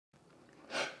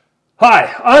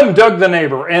Hi, I'm Doug the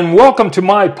Neighbor, and welcome to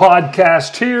my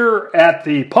podcast here at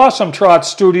the Possum Trot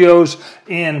Studios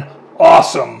in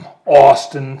awesome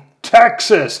Austin,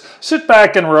 Texas. Sit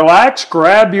back and relax,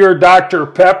 grab your Dr.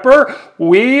 Pepper.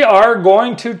 We are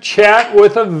going to chat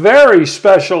with a very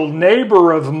special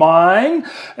neighbor of mine,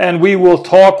 and we will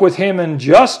talk with him in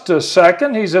just a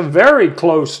second. He's a very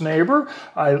close neighbor.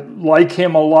 I like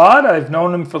him a lot. I've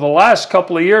known him for the last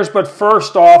couple of years, but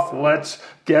first off, let's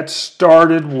get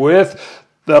started with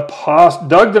the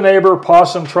Doug the Neighbor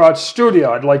Possum Trot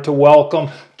Studio. I'd like to welcome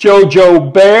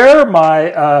JoJo Bear,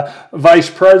 my vice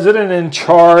president in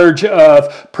charge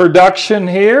of production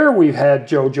here. We've had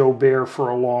JoJo Bear for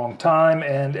a long time,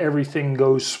 and everything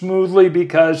goes smoothly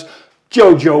because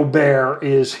JoJo Bear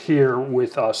is here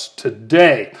with us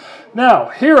today. Now,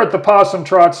 here at the Possum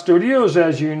Trot Studios,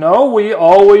 as you know, we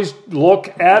always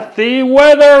look at the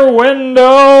weather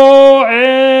window,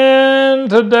 and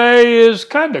today is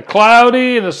kind of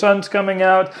cloudy and the sun's coming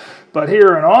out, but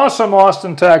here in awesome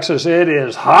Austin, Texas, it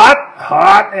is hot,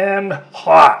 hot, and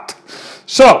hot.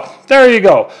 So, there you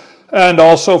go. And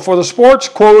also for the sports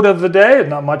quote of the day,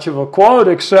 not much of a quote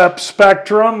except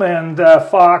Spectrum and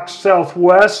Fox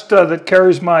Southwest that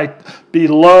carries my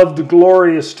beloved,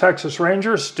 glorious Texas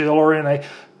Rangers still are in a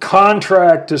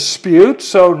contract dispute,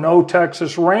 so no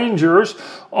Texas Rangers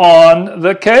on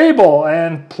the cable.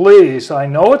 And please, I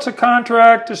know it's a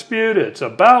contract dispute, it's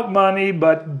about money,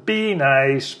 but be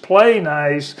nice, play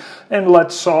nice, and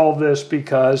let's solve this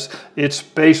because it's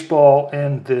baseball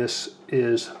and this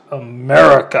is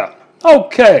America.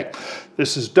 Okay,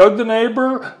 this is Doug the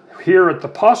Neighbor here at the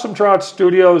Possum Trot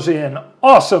Studios in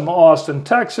awesome Austin,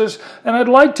 Texas, and I'd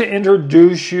like to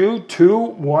introduce you to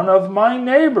one of my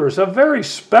neighbors, a very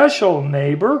special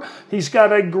neighbor. He's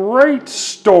got a great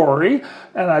story,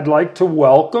 and I'd like to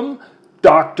welcome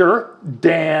Dr.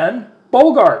 Dan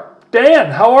Bogart.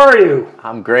 Dan, how are you?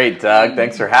 I'm great, Doug.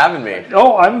 Thanks for having me.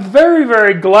 Oh, I'm very,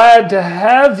 very glad to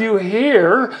have you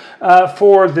here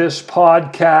for this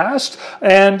podcast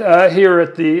and here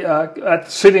at the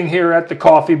sitting here at the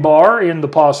coffee bar in the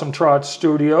Possum Trot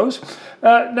Studios.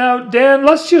 Now, Dan,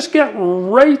 let's just get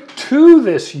right to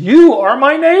this. You are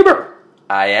my neighbor.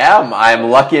 I am. I'm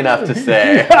lucky enough to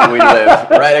say we live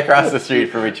right across the street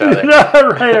from each other.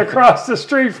 Right across the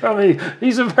street from me.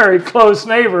 He's a very close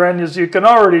neighbor, and as you can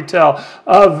already tell,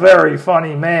 a very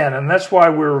funny man. And that's why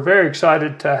we're very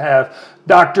excited to have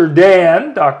Dr.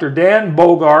 Dan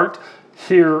Bogart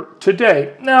here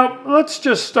today. Now, let's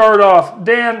just start off.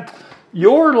 Dan,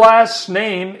 your last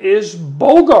name is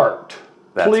Bogart.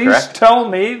 That's Please correct. Tell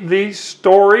me the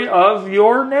story of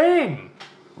your name.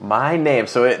 My name.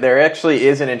 So there actually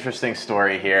is an interesting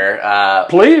story here.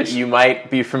 Please. You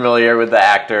might be familiar with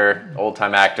the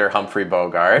old-time actor Humphrey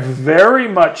Bogart. Very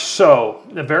much so.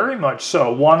 Very much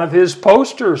so. One of his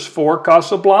posters for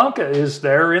Casablanca is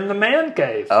there in the man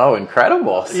cave. Oh,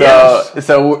 incredible. Yes.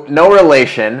 So no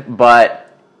relation,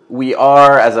 but we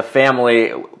are, as a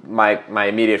family, my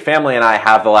immediate family and I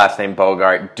have the last name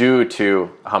Bogart due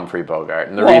to Humphrey Bogart.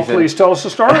 And Please tell us the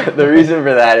story. The reason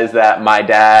for that is that my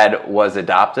dad was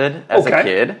adopted as a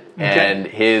kid, and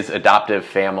his adoptive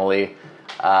family,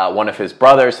 one of his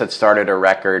brothers had started a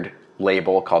record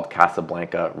label called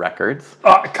Casablanca Records.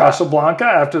 Casablanca,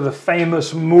 after the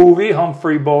famous movie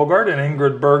Humphrey Bogart and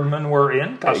Ingrid Bergman were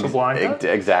in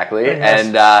Casablanca. Exactly. Yes.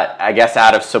 And I guess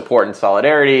out of support and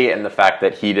solidarity and the fact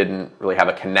that he didn't really have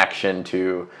a connection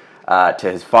to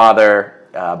his father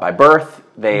by birth,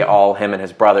 him and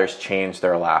his brothers changed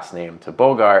their last name to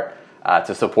Bogart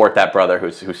to support that brother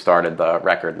who started the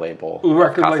record label.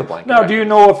 Casablanca. Now, do you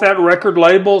know if that record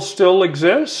label still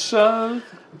exists?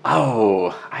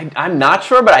 I'm not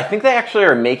sure, but I think they actually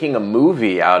are making a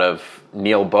movie out of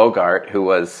Neil Bogart, who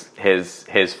was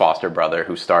his foster brother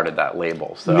who started that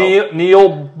label. So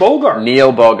Neil Bogart.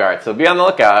 Neil Bogart. So be on the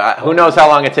lookout. Who knows how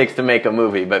long it takes to make a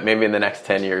movie, but maybe in the next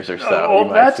 10 years or so.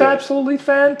 That's absolutely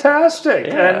fantastic.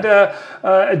 Yeah.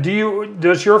 And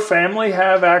does your family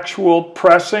have actual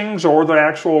pressings or the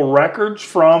actual records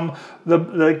from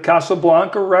the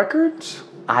Casablanca records?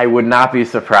 I would not be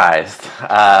surprised.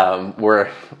 We're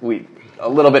a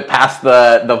little bit past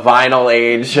the vinyl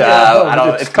age.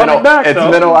 It's coming back. It's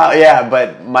been a while, yeah.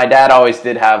 But my dad always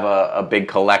did have a big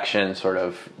collection, sort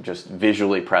of just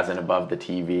visually present above the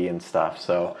TV and stuff.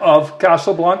 So of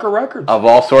Casablanca records, of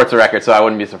all sorts of records. So I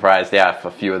wouldn't be surprised, if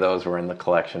a few of those were in the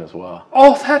collection as well.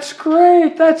 Oh, that's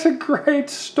great! That's a great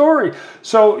story.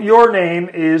 So your name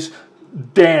is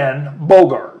Dan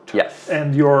Bogart. Yes.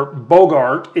 And your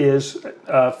Bogart is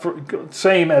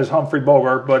same as Humphrey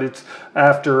Bogart, but it's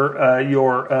after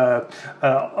your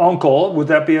uncle. Would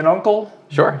that be an uncle?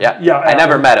 Sure, yeah. Yeah, I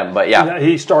never met him, but yeah.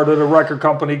 He started a record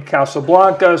company,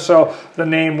 Casablanca, so the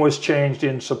name was changed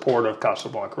in support of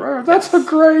Casablanca. That's a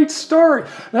great story.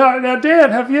 Now,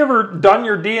 Dan, have you ever done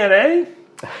your DNA?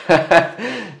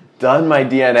 Done my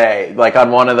DNA, like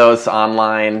on one of those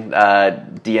online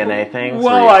DNA things?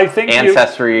 Well, I think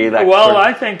Ancestry,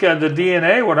 I think the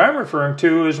DNA, what I'm referring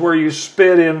to, is where you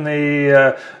spit in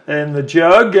the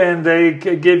jug and they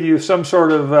give you some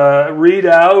sort of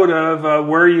readout of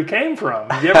where you came from.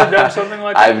 Have you ever done something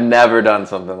like that? I've never done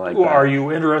something like that. Are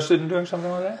you interested in doing something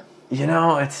like that? You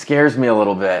know, it scares me a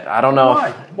little bit. I don't know.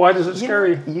 Why? Why does it scare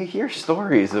you? You hear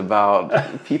stories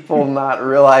about people not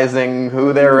realizing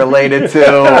who they're related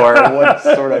to or what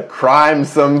sort of crime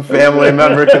some family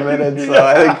member committed. So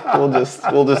I think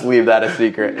we'll just leave that a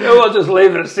secret. We'll just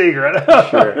leave it a secret.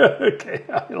 Sure. Okay,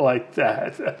 I like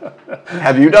that.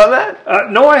 Have you done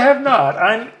that? No, I have not.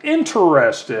 I'm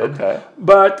interested. Okay.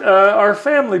 But our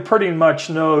family pretty much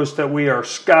knows that we are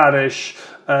Scottish.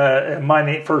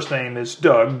 My first name is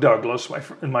Douglas.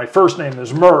 My first name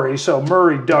is Murray, so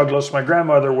Murray Douglas. My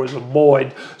grandmother was a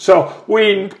Boyd, so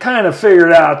we kind of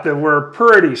figured out that we're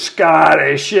pretty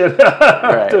Scottish.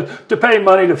 Right. to pay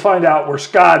money to find out we're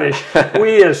Scottish,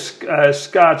 we as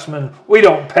Scotsmen, we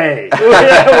don't pay. We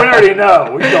already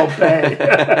know we don't pay.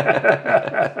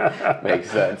 Makes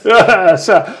sense.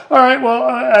 All right.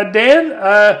 Well, Dan,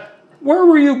 where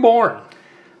were you born?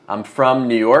 I'm from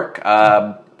New York.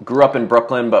 Grew up in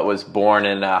Brooklyn, but was born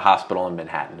in a hospital in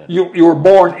Manhattan. You were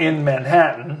born in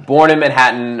Manhattan. Born in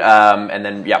Manhattan, and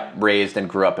then raised and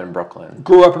grew up in Brooklyn.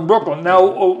 Grew up in Brooklyn. Now,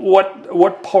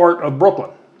 what part of Brooklyn?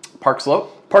 Park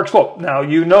Slope. Park Slope. Now,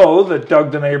 you know that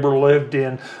Doug the neighbor lived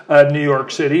in New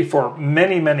York City for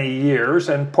many, many years,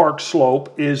 and Park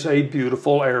Slope is a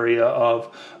beautiful area of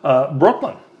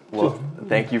Brooklyn. Well,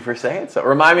 thank you for saying so.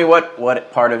 Remind me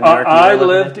what part of New York you I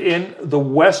lived in the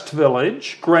West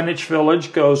Village. Greenwich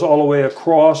Village goes all the way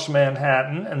across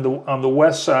Manhattan, and on the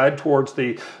west side towards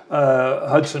the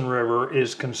Hudson River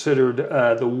is considered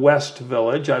the West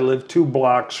Village. I lived 2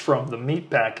 blocks from the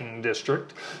meatpacking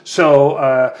district, so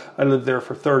I lived there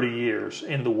for 30 years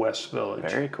in the West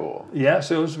Village. Very cool. Yes,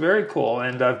 it was very cool,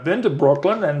 and I've been to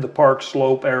Brooklyn and the Park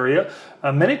Slope area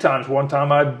many times. One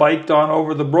time I biked on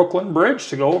over the Brooklyn Bridge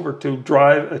to go over to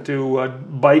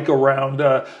bike around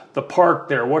the park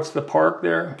there. What's the park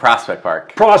there? Prospect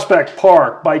Park. Prospect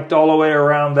Park. Biked all the way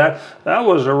around that. That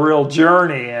was a real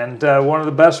journey, and one of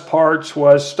the best parts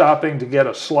was stopping to get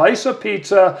a slice of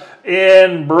pizza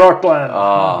in Brooklyn.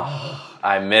 Oh,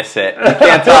 I miss it. You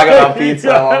can't talk about pizza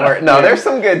while we're... No, there's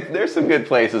some good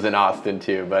places in Austin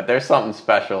too, but there's something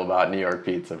special about New York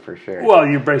pizza for sure. Well,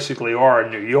 you basically are a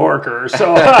New Yorker,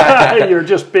 so you're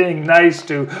just being nice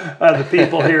to the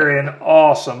people here in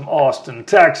awesome Austin,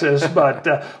 Texas,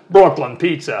 but Brooklyn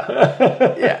pizza.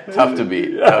 Yeah, tough to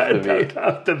beat.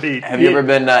 Tough to beat. Have you ever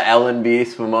been to L&B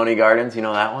Spumoni Gardens? You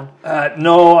know that one?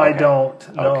 No, I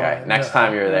don't. No, okay, next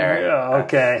time you're there. Yeah,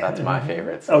 okay. That's my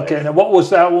favorite. Okay, now what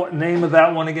was that name of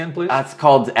that one again, please? It's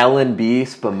called L&B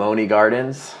Spumoni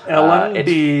Gardens.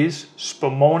 L&B's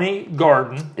Spumoni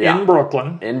Garden in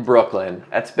Brooklyn. In Brooklyn.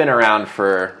 That's been around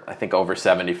for, I think, over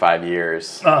 75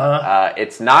 years.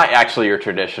 It's not actually your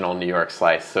traditional New York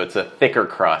slice, so it's a thicker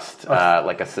crust,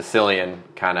 like a Sicilian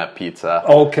kind of pizza.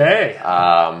 Okay.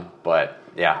 But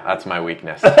yeah, that's my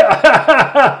weakness.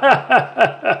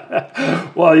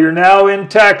 Well, you're now in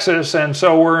Texas, and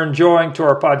so we're enjoying, to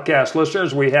our podcast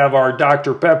listeners, we have our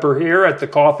Dr. Pepper here at the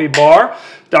coffee bar.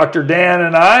 Dr. Dan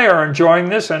and I are enjoying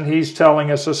this, and he's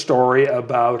telling us a story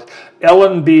about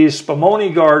L&B's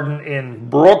Spumoni Garden in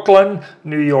Brooklyn,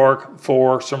 New York,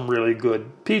 for some really good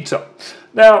pizza.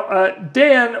 Now,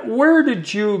 Dan, where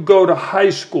did you go to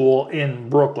high school in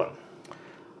Brooklyn?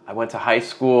 I went to high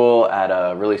school at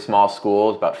a really small school.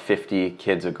 It was about 50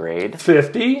 kids a grade.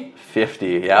 50? 50,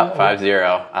 yeah,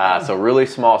 50. So really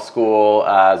small school. It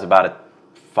was about a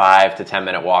 5 to 10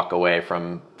 minute walk away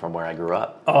from where I grew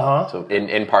up. So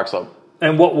in Park Slope.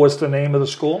 And what was the name of the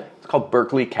school? It's called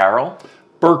Berkeley Carroll.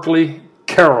 Berkeley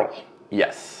Carroll.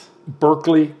 Yes.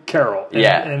 Berkeley Carroll.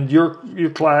 Yeah. And your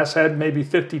class had maybe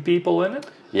 50 people in it?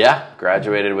 Yeah,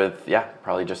 graduated with,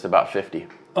 probably just about 50.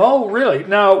 Oh, really?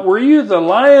 Now, were you the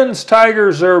Lions,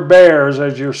 Tigers, or Bears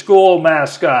as your school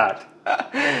mascot?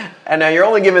 And now you're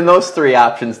only given those 3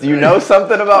 options. Do you know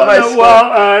something about my school?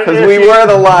 Well, because we were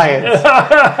the Lions.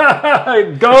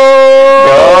 Go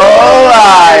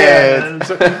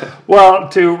Lions! Well,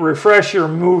 to refresh your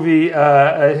movie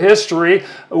history,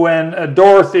 when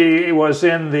Dorothy was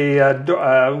in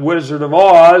the Wizard of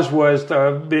Oz, was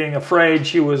being afraid,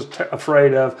 she was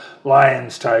afraid of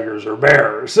lions, tigers, or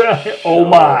bears. Oh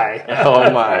my!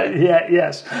 Oh my! Yeah,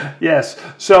 yes.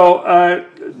 So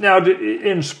now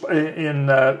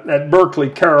at Berkeley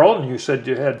Carroll, and you said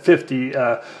you had 50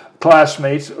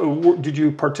 classmates. Did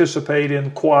you participate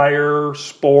in choir,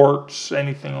 sports,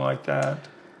 anything like that?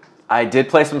 I did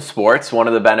play some sports. One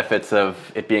of the benefits of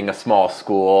it being a small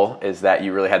school is that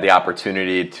you really had the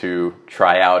opportunity to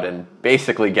try out and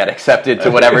basically get accepted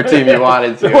to whatever team you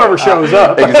wanted to. Whoever shows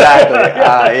up.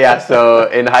 Exactly. Yeah,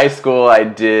 so in high school I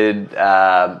did,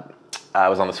 I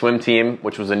was on the swim team,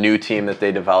 which was a new team that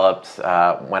they developed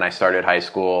when I started high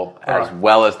school, as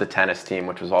well as the tennis team,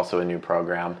 which was also a new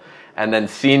program. And then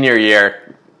senior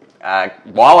year,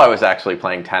 while I was actually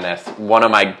playing tennis, one of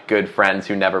my good friends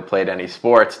who never played any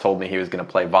sports told me he was going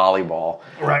to play volleyball.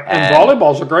 Right, and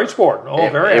volleyball's a great sport. Oh,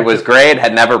 very active. It was great.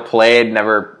 Had never played,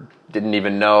 didn't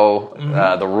even know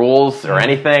the rules or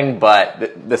anything.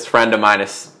 But this friend of mine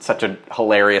is such a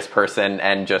hilarious person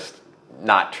and just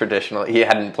not traditional. He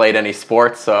hadn't played any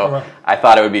sports, so I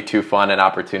thought it would be too fun an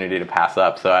opportunity to pass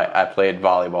up. So I played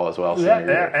volleyball as well.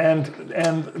 And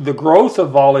the growth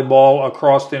of volleyball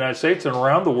across the United States and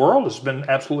around the world has been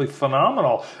absolutely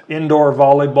phenomenal. Indoor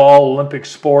volleyball, Olympic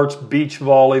sports, beach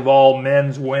volleyball,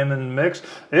 men's, women mixed.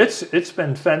 It's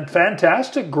been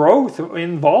fantastic growth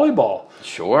in volleyball.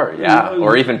 Sure, yeah,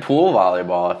 or even pool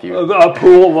volleyball if you.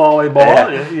 Pool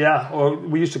volleyball, yeah. Or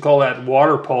we used to call that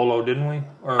water polo, didn't we?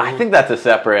 I think that's a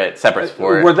separate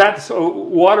sport. Where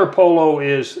water polo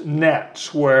is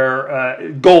nets,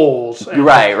 where goals. And,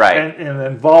 right. And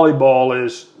then volleyball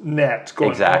is nets.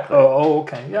 Exactly.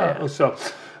 Okay, yeah. So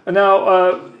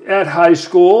now at high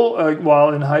school,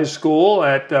 while in high school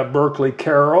at Berkeley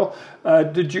Carroll,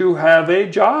 did you have a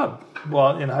job?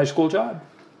 Well, in high school job.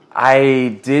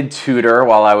 I did tutor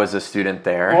while I was a student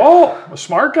there. Oh, a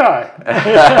smart guy.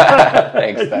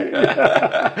 Thanks.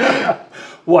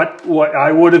 What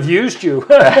I would have used you.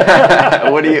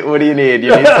 What do you need?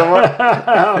 You need someone?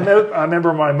 I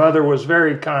remember my mother was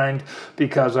very kind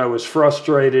because I was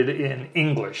frustrated in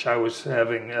English. I was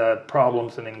having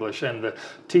problems in English, and the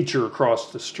teacher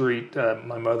across the street,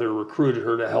 my mother recruited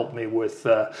her to help me with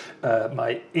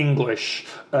my English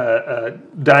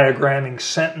diagramming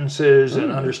sentences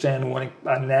and understand what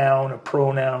a noun, a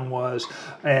pronoun was,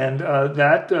 and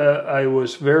that I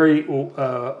was very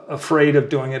afraid of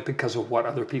doing it because of what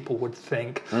other people would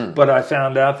think. But I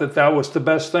found out that was the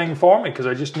best thing for me because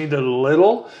I just needed a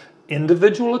little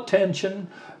individual attention,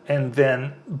 and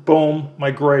then boom,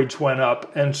 my grades went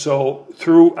up. And so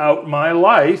throughout my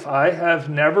life, I have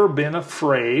never been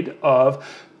afraid of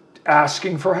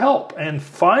asking for help. And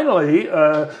finally,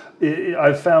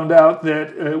 I found out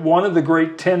that one of the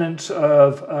great tenets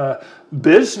of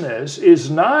business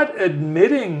is not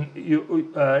admitting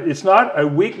it's not a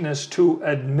weakness to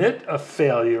admit a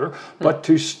failure, but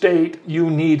to state you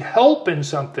need help in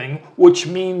something, which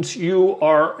means you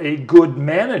are a good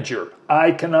manager.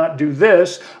 I cannot do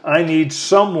this. I need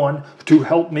someone to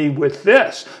help me with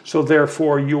this. So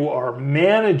therefore, you are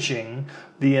managing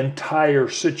the entire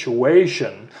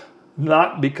situation,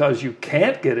 not because you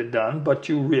can't get it done, but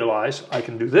you realize I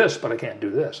can do this, but I can't do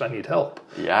this. I need help.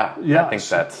 Yeah. I think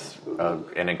that's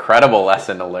an incredible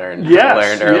lesson to learn. Yes,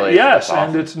 learned early. Yes, awesome.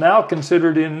 And it's now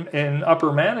considered in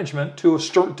upper management to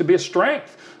be a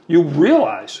strength. You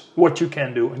realize what you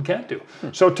can do and can't do.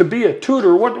 So to be a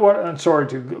tutor, I'm sorry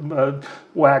to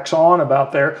wax on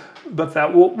about there,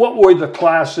 but what were the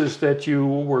classes that you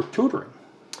were tutoring?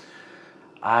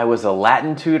 I was a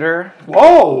Latin tutor.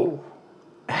 Whoa!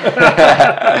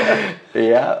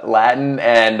 Yeah, Latin,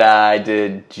 and I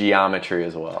did geometry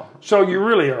as well. So you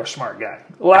really are a smart guy.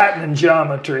 Latin and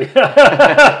geometry.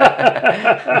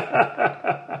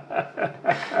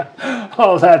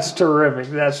 Oh, that's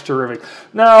terrific. That's terrific.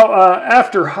 Now,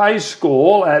 after high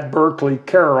school at Berkeley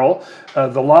Carroll,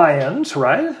 the Lions,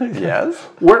 right? Yes.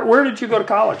 Where did you go to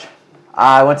college?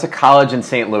 I went to college in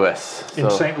St. Louis. In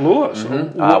St. Louis?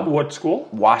 Mm-hmm. What school?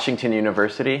 Washington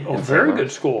University. Oh, very good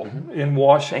school. In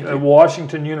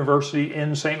Washington University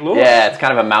in St. Louis. Yeah, it's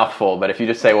kind of a mouthful, but if you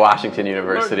just say Washington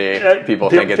University, people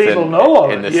think it's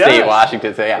in the state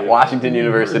Washington. So yeah, Washington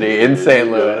University in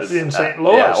St. Louis. In St.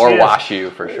 Louis, yeah, or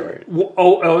WashU for short.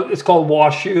 It's called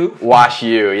WashU?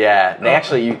 WashU, yeah. They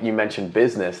actually, you mentioned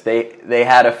business. They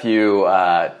had a few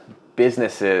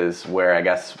businesses where I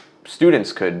guess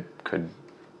students could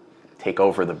take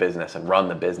over the business and run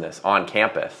the business on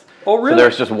campus. Oh, really? So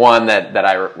there's just one that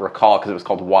I recall because it was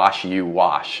called Wash You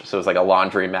Wash. So it was like a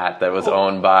laundromat that was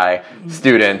owned by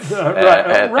students,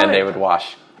 and they would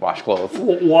wash clothes.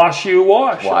 Wash You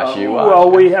Wash. Wash You Wash.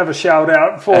 Well, we have a shout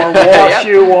out for Wash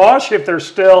You Wash if they're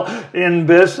still in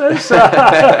business.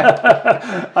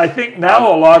 I think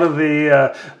now a lot of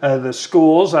the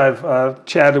schools, I've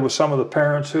chatted with some of the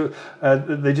parents who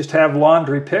they just have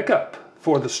laundry pickup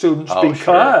for the students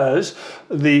because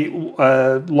the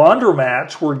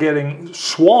laundromats were getting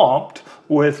swamped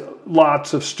with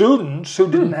lots of students who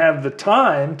didn't have the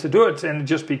time to do it, and it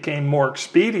just became more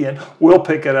expedient. We'll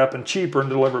pick it up and cheaper and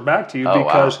deliver it back to you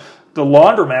because the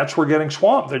laundromats were getting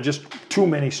swamped. They're just too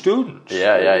many students.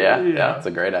 Yeah, that's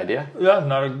a great idea. Yeah,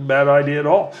 not a bad idea at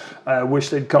all. I wish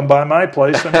they'd come by my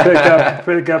place and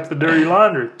pick up the dirty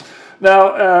laundry.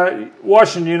 Now,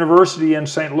 Washington University in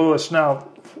St. Louis. Now,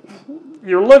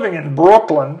 you're living in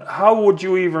Brooklyn. How would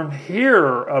you even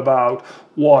hear about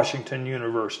Washington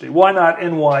University? Why not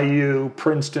NYU,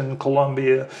 Princeton,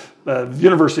 Columbia,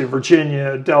 University of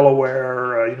Virginia,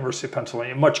 Delaware, University of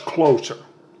Pennsylvania, much closer?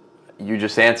 You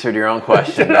just answered your own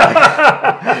question, Doug.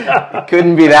 It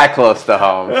couldn't be that close to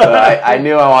home. So I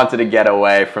knew I wanted to get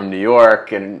away from New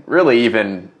York and really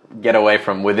even get away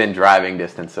from within driving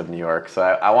distance of New York. So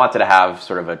I wanted to have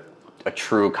sort of a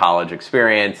true college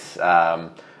experience,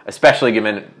 especially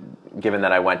given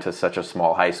that I went to such a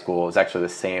small high school. It was actually the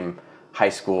same high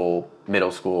school,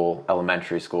 middle school,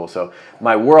 elementary school. So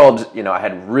my world, I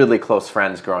had really close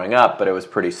friends growing up, but it was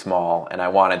pretty small, and I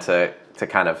wanted to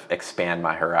kind of expand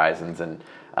my horizons and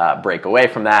break away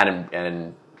from that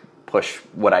and push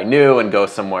what I knew and go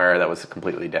somewhere that was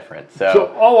completely different.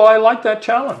 I like that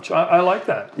challenge. I like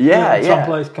that. Yeah.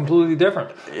 Someplace completely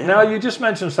different. Yeah. Now, you just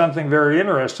mentioned something very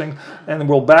interesting, and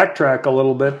we'll backtrack a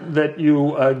little bit, that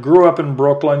you grew up in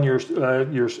Brooklyn. Your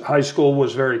high school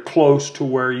was very close to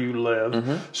where you live.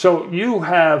 Mm-hmm. So you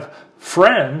have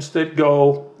friends that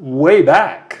go way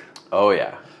back. Oh,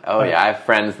 yeah. I have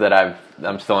friends that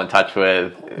I'm still in touch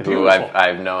with, who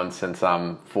I've known since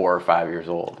I'm 4 or 5 years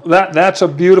old. That's a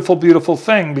beautiful, beautiful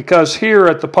thing, because here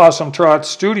at the Possum Trot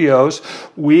Studios,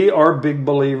 we are big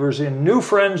believers in new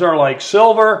friends are like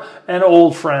silver and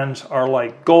old friends are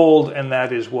like gold, and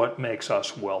that is what makes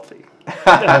us wealthy.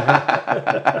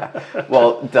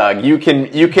 Well, Doug, you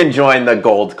can join the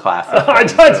gold class.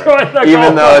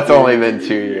 Even though it's only been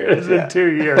 2 years. It's been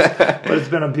 2 years, but it's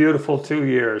been a beautiful 2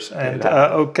 years. And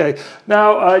okay,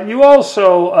 now you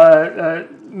also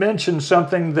mentioned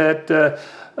something that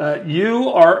you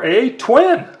are a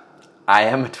twin. I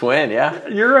am a twin, yeah.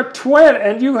 You're a twin,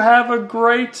 and you have a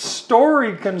great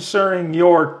story concerning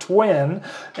your twin.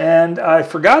 And I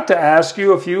forgot to ask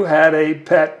you if you had a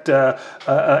pet,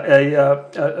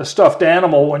 a stuffed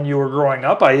animal when you were growing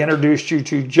up. I introduced you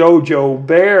to Jojo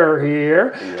Bear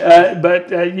here,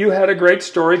 but you had a great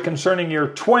story concerning your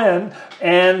twin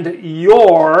and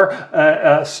your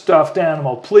stuffed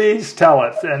animal. Please tell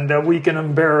it, and we can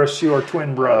embarrass your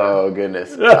twin brother. Oh,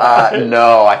 goodness.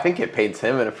 No, I think it paints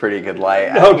him in a pretty good light.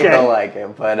 I think you'll like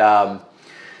him. But,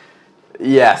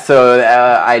 so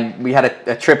we had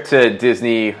a trip to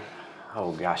Disney.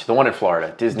 Oh, gosh, the one in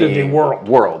Florida. Disney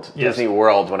World. Yes. Disney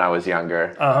World when I was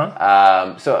younger.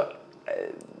 So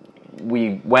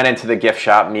we went into the gift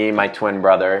shop, me, my twin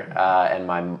brother, and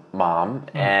my mom,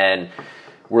 and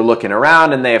we're looking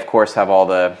around, and they, of course, have all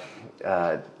the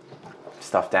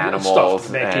stuffed animals.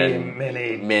 Stuffed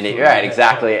Mickey, Minnie. Right,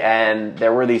 exactly. And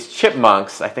there were these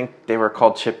chipmunks. I think they were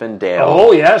called Chip and Dale.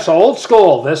 Oh, yes, old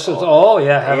school. This is, and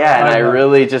I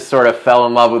really just sort of fell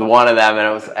in love with one of them,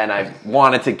 and I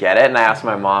wanted to get it, and I asked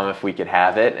my mom if we could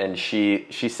have it, and she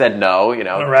said no.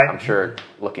 Right. I'm sure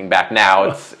looking back now,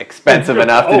 it's expensive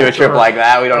enough to do a trip like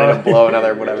that. We don't need to blow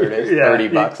another, whatever it is,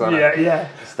 $30 on a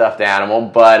stuffed animal.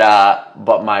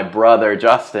 But my brother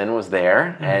Justin was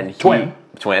there, and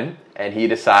twin, and he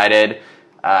decided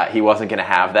he wasn't going to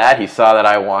have that. He saw that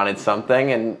I wanted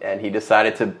something, and he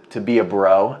decided to be a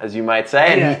bro, as you might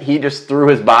say, and he just threw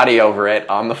his body over it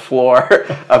on the floor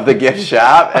of the gift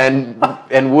shop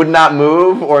and would not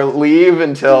move or leave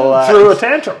until threw a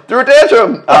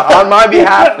tantrum on my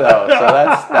behalf, though. So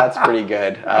that's pretty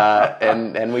good,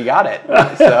 and we got it.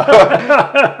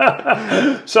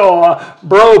 So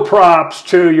bro props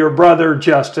to your brother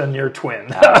Justin, your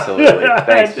twin. Absolutely,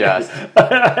 thanks, Justin.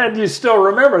 And you still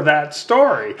remember that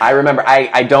story? I remember.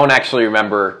 I don't actually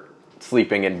remember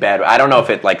sleeping in bed. I don't know if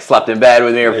it slept in bed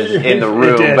with me or if it was in the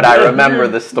room, but I remember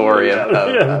the story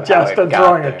of Justin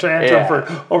throwing a tantrum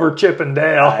over Chip and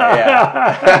Dale.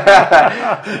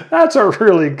 That's a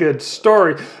really good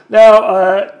story.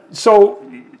 Now, so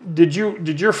Did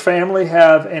your family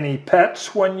have any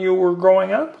pets when you were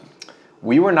growing up?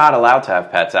 We were not allowed to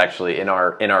have pets actually in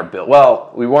our bill.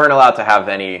 Well, we weren't allowed to have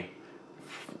any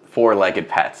four-legged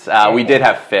pets. We did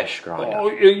have fish growing up. Oh,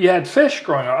 you had fish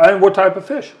growing up. And what type of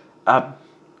fish?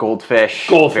 Goldfish,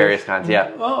 various kinds.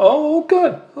 Yeah. Oh,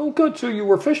 good. Oh, good. So you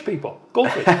were fish people,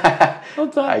 goldfish.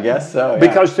 I guess so. Yeah.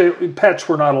 Because the pets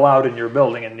were not allowed in your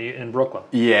building in Brooklyn.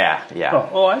 Yeah.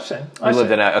 Oh, I see. We lived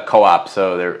in a co-op,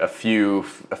 so there a few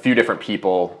different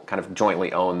people kind of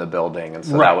jointly own the building, and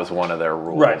so that was one of their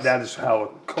rules. Right. That is how a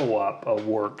co-op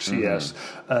works. Mm-hmm. Yes,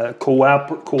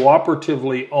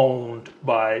 cooperatively owned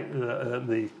by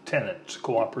the tenants.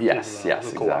 Cooperatively. Yes.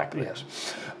 Exactly. Yes.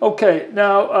 Okay.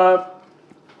 Now.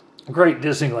 Great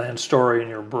Disneyland story in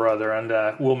your brother, and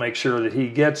we'll make sure that he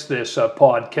gets this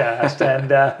podcast.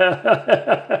 And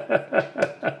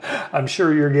I'm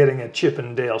sure you're getting a Chip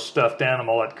and Dale stuffed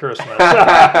animal at Christmas.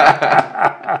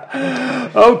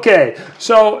 Okay,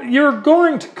 so you're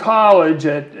going to college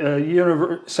at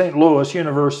St. Louis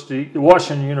University,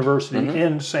 Washington University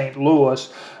in St. Louis.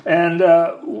 And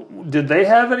did they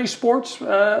have any sports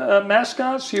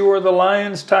mascots? You were the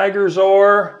Lions, Tigers,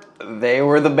 or... They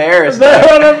were the Bears. They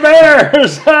were the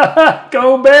Bears.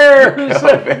 Go Bears.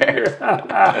 Go Bears.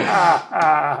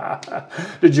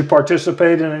 Did you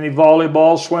participate in any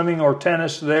volleyball, swimming, or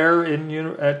tennis there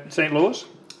at St. Louis?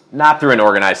 Not through an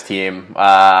organized team.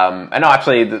 I know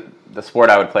actually the sport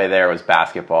I would play there was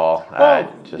basketball.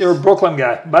 You're a Brooklyn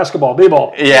guy. Basketball,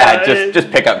 b-ball. Yeah,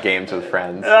 just pick up games with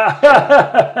friends.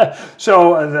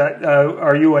 So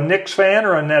are you a Knicks fan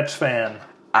or a Nets fan?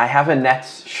 I have a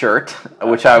Nets shirt,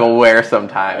 which I will wear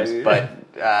sometimes,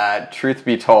 but truth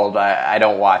be told, I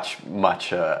don't watch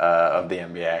much of the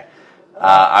NBA.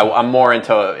 I'm more in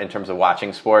terms of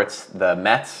watching sports, the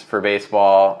Mets for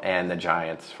baseball and the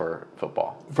Giants for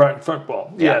football.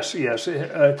 Football, yes.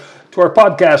 To our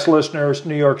podcast listeners,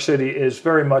 New York City is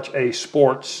very much a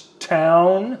sports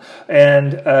town,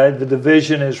 and the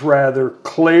division is rather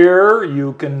clear.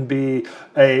 You can be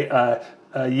a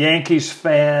Yankees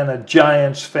fan, a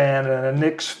Giants fan, and a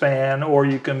Knicks fan, or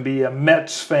you can be a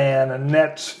Mets fan, a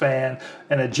Nets fan,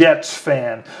 and a Jets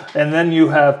fan. And then you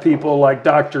have people like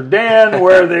Dr. Dan,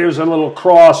 where there's a little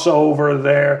crossover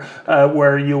there,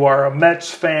 where you are a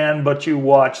Mets fan, but you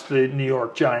watch the New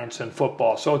York Giants in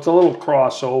football. So it's a little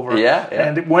crossover. Yeah.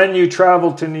 And when you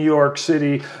travel to New York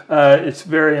City, it's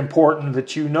very important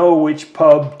that you know which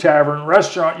pub, tavern,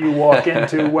 restaurant you walk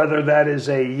into, whether that is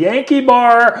a Yankee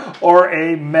bar or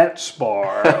a Mets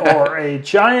bar or a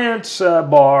Giants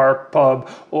bar, pub,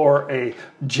 or a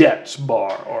Jets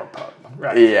bar or pub.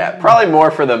 Right. Yeah, probably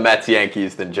more for the Mets,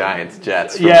 Yankees than Giants,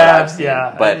 Jets.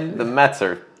 Yeah. But the Mets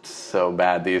are so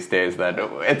bad these days that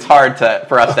it's hard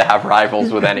for us to have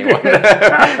rivals with anyone. We're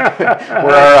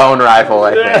our own rival,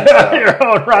 I think. So. Your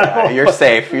own rival. Yeah, you're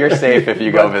safe. You're safe if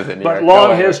you go visit New York. But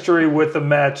long history with the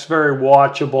Mets, very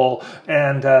watchable.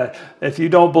 And if you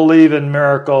don't believe in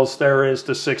miracles, there is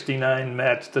the 69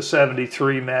 Mets, the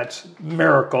 73 Mets.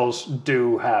 Miracles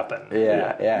do happen.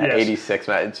 Yeah. Yes. 86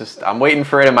 Mets. I'm waiting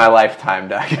for it in my lifetime,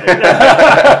 Doug.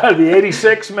 The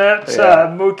 86 Mets,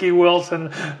 Mookie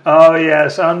Wilson. Oh,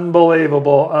 yes.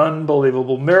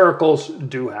 Unbelievable. Miracles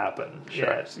do happen.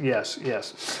 Sure. Yes.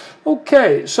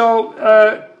 Okay,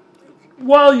 so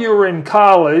while you were in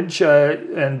college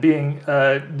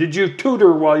did you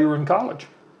tutor while you were in college?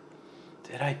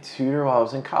 Did I tutor while I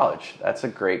was in college? That's a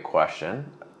great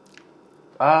question.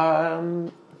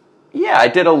 Yeah, I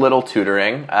did a little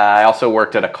tutoring. I also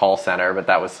worked at a call center, but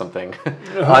that was something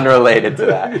unrelated to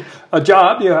that. A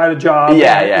job? You had a job?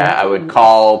 Yeah. I would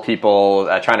call people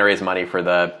trying to raise money for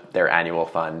their annual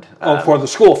fund. For the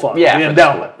school fund? Yeah. The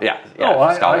endowment?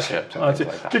 Scholarships. I see.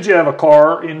 Did you have a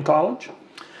car in college?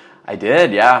 I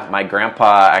did, yeah. My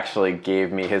grandpa actually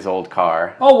gave me his old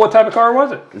car. Oh, what type of car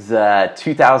was it? It was a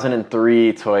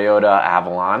 2003 Toyota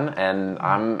Avalon, and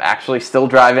I'm actually still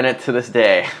driving it to this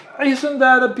day. Isn't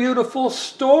that a beautiful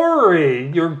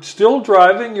story? You're still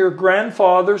driving your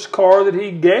grandfather's car that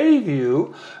he gave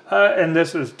you, and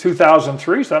this is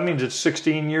 2003, so that means it's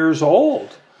 16 years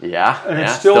old. Yeah. And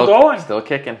it's still going. Still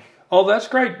kicking. Oh, that's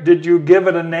great. Did you give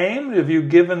it a name? Have you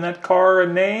given that car a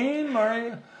name?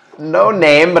 No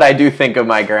name, but I do think of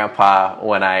my grandpa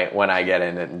when I get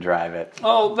in it and drive it.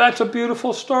 Oh, that's a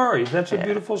beautiful story.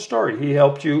 Beautiful story. He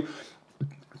helped you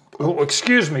Oh,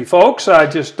 excuse me, folks. I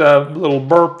just a little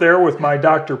burp there with my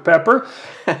Dr. Pepper.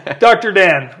 Dr.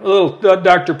 Dan, a little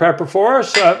Dr. Pepper for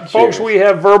us. Folks, we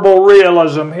have verbal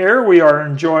realism here. We are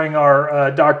enjoying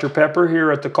our Dr. Pepper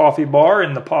here at the coffee bar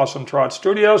in the Possum Trot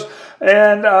Studios.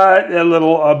 And a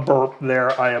little burp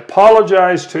there. I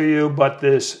apologize to you, but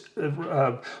this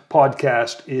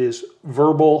podcast is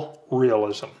verbal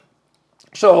realism.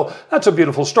 So that's a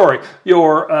beautiful story.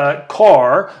 Your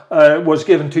car was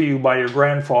given to you by your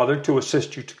grandfather to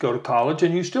assist you to go to college,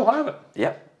 and you still have it.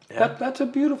 Yep. That's a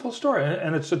beautiful story,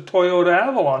 and it's a Toyota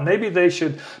Avalon. Maybe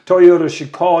Toyota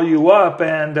should call you up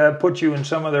and put you in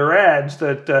some of their ads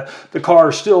that the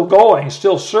car is still going,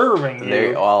 still serving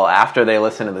you. Well, after they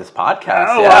listen to this podcast,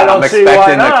 I don't see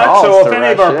why not. So if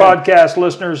any of our podcast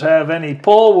listeners have any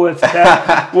pull with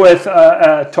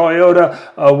Toyota,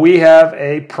 we have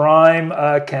a prime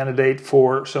candidate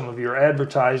for some of your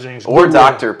advertising. Or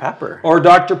Dr. Pepper. Or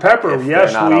Dr. Pepper.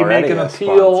 Yes, we make an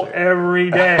appeal every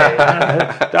day.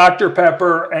 Dr.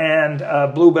 Pepper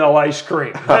and Bluebell ice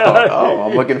cream.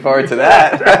 I'm looking forward to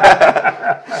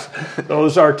that.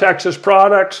 Those are Texas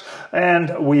products,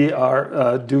 and we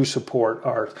do support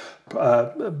our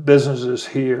businesses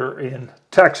here in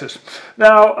Texas.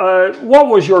 Now, what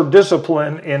was your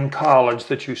discipline in college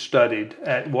that you studied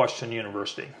at Washington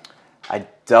University? I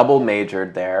double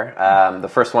majored there. The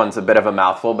first one's a bit of a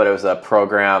mouthful, but it was a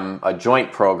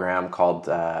joint program called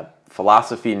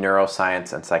philosophy,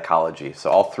 neuroscience, and psychology. So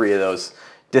all three of those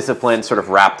disciplines sort of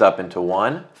wrapped up into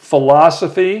one.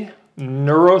 Philosophy,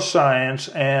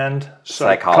 neuroscience, and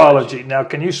psychology. Now,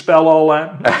 can you spell all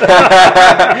that?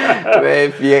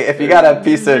 if you got a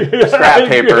piece of scrap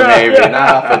paper, maybe,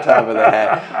 not off the top of the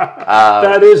head.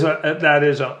 That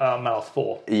is a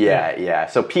mouthful. Yeah.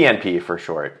 So PNP for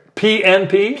short.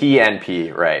 PNP?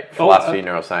 PNP, right. Philosophy,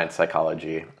 neuroscience,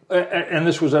 psychology. And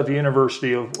this was at the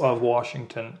University of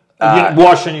Washington.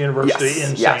 Washington University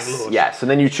in St. Louis. Yes, and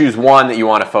then you choose one that you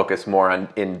want to focus more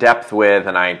in depth with,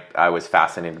 and I was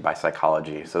fascinated by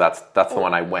psychology, so that's the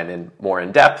one I went in more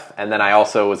in depth, and then I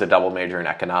also was a double major in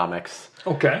economics.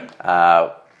 Okay.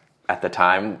 At the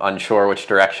time, unsure which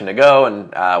direction to go,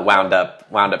 and wound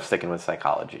up sticking with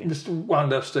psychology. Just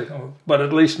wound up sticking, but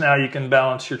at least now you can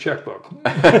balance your checkbook.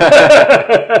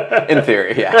 In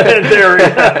theory, yeah. In theory.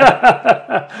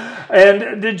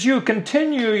 And did you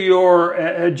continue your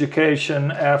education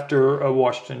after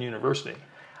Washington University?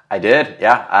 I did,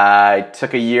 yeah. I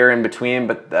took a year in between,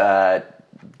 but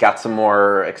got some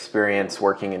more experience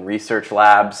working in research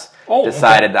labs.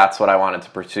 Decided that's what I wanted to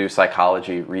pursue,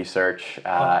 psychology research,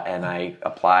 and I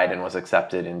applied and was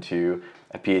accepted into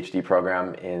a PhD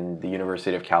program in the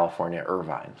University of California,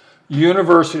 Irvine.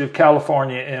 University of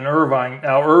California in Irvine.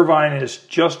 Now, Irvine is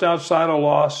just outside of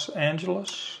Los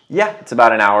Angeles? Yeah, it's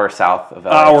about an hour south of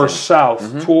LA.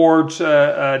 Towards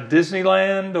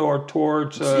Disneyland or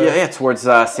towards... towards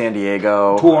San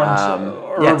Diego. Towards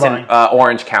Irvine. It's in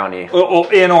Orange County.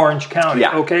 In Orange County.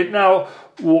 Yeah. Okay, now...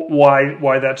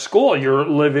 Why that school?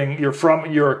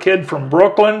 You're a kid from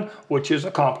Brooklyn, which is a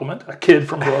compliment. A kid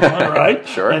from Brooklyn, right?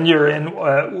 Sure. And you're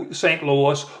in St.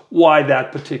 Louis. Why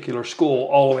that particular school,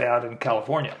 all the way out in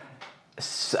California?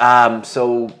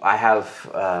 So I have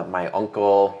my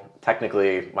uncle,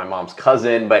 technically my mom's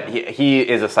cousin, but he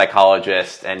is a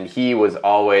psychologist, and he was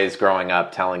always growing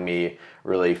up telling me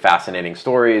really fascinating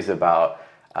stories about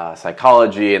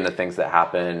psychology and the things that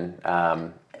happen.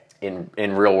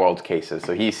 In real world cases.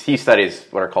 So he studies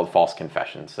what are called false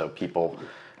confessions. So people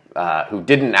who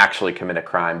didn't actually commit a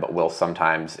crime but will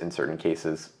sometimes, in certain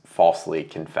cases, falsely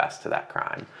confess to that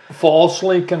crime.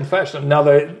 Falsely confess. Now,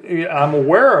 I'm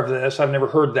aware of this. I've never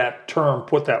heard that term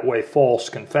put that way, false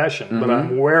confession, but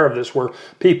I'm aware of this where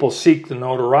people seek the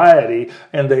notoriety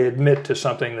and they admit to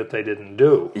something that they didn't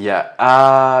do. Yeah.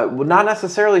 Well, not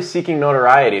necessarily seeking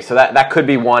notoriety. So that could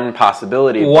be one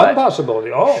possibility. One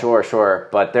possibility. Oh. Sure.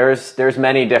 But there's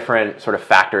many different sort of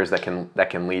factors that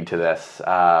can lead to this.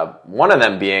 One of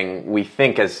them being, we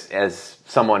think as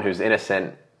someone who's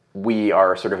innocent, we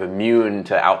are sort of immune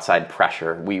to outside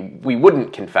pressure. We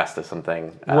wouldn't confess to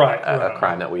something, a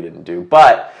crime that we didn't do.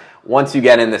 But once you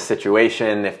get in this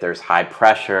situation, if there's high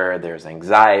pressure, there's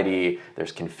anxiety,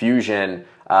 there's confusion,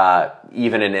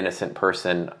 even an innocent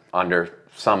person under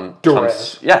some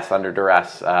duress,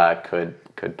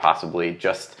 could possibly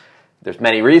just. There's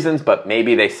many reasons, but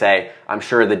maybe they say, I'm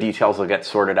sure the details will get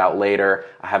sorted out later.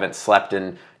 I haven't slept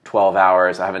in 12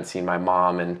 hours. I haven't seen my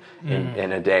mom in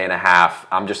a day and a half.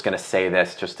 I'm just going to say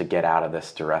this just to get out of this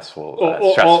stressful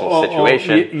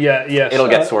situation. Yes. It'll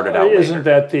get sorted out Isn't later.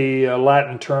 that the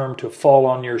Latin term to fall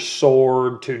on your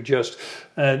sword, to just,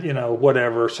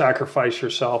 whatever, sacrifice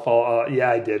yourself?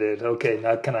 I did it. Okay,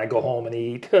 now can I go home and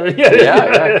eat?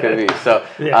 Yeah, it could be.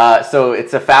 So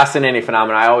it's a fascinating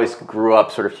phenomenon. I always grew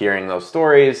up sort of hearing those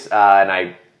stories, and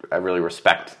I really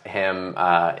respect him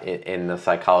in the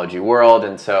psychology world.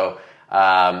 And so,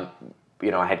 I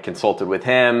had consulted with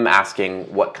him,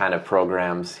 asking what kind of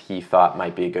programs he thought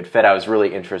might be a good fit. I was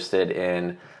really interested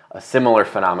in a similar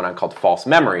phenomenon called false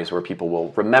memories, where people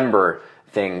will remember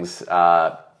things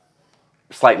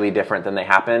slightly different than they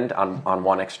happened on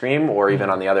one extreme, or even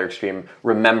on the other extreme,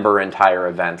 remember entire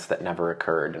events that never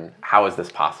occurred. And how is this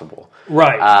possible?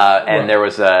 Right. And there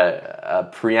was a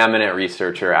preeminent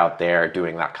researcher out there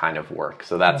doing that kind of work.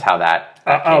 So that's how that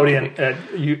out at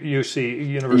UC,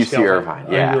 University of Irvine.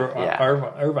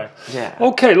 Irvine. Yeah.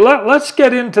 Okay, let's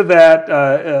get into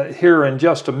that here in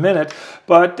just a minute.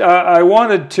 But I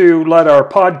wanted to let our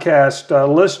podcast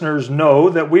listeners know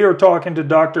that we are talking to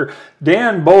Dr.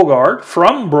 Dan Bogart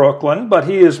from Brooklyn, but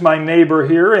he is my neighbor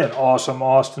here in awesome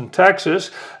Austin, Texas.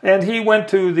 And he went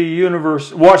to the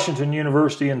Washington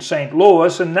University in St.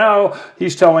 Louis, and now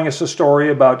he's telling us a story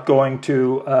about going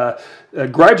to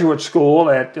graduate school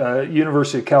at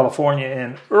University of California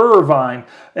in Irvine.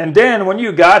 And Dan, when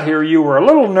you got here, you were a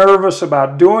little nervous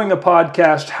about doing a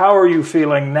podcast. How are you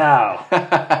feeling now?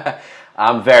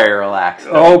 I'm very relaxed.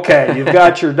 Okay, you've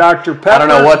got your Dr. Pepper. I don't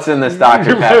know what's in this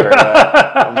Dr. Pepper,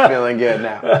 but I'm feeling good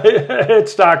now.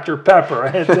 It's Dr. Pepper.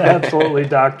 It's absolutely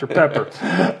Dr. Pepper.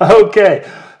 Okay,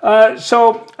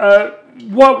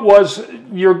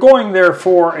 you're going there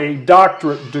for a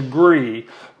doctorate degree.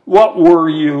 What were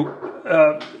you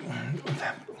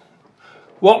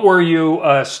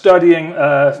studying?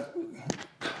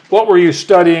 What were you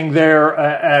studying there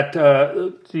at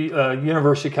the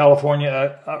University of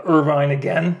California, Irvine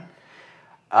again?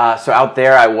 So out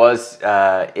there I was,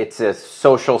 it's a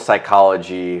social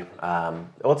psychology,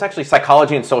 it's actually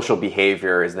psychology and social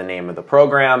behavior is the name of the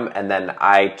program, and then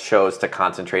I chose to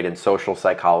concentrate in social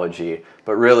psychology,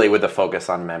 but really with a focus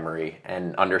on memory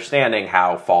and understanding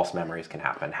how false memories can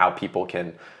happen, how people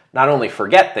can not only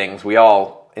forget things, we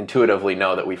all intuitively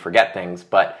know that we forget things,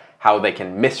 but how they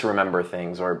can misremember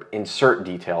things or insert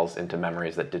details into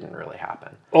memories that didn't really happen.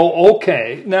 Oh,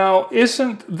 okay. Now,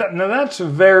 that's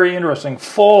very interesting.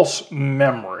 False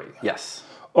memory. Yes.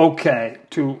 Okay.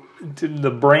 To the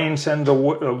brain sends a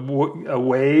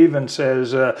wave and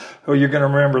says, you're going to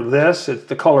remember this.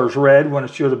 The color's red when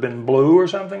it should have been blue or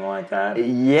something like that?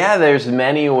 Yeah, there's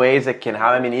many ways it can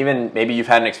happen. I mean, even maybe you've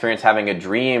had an experience having a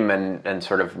dream and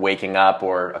sort of waking up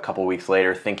or a couple weeks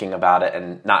later thinking about it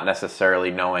and not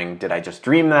necessarily knowing, did I just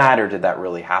dream that or did that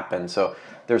really happen? So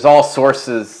there's all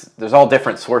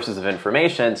different sources of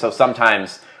information. So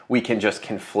sometimes we can just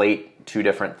conflate two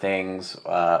different things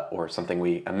or something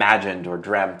we imagined or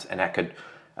dreamt, and that could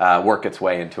work its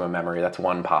way into a memory. That's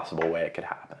one possible way it could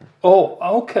happen. Oh,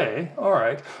 okay. All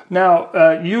right.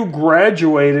 Now, you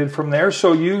graduated from there,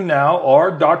 so you now are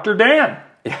Dr. Dan.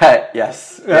 Yeah,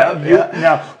 yes.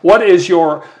 Now, what is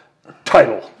your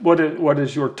title? What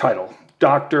is your title?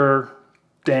 Dr.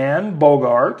 Dan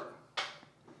Bogart.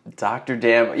 Dr.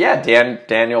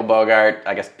 Daniel Bogart.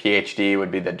 I guess PhD would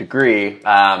be the degree.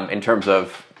 In terms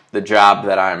of the job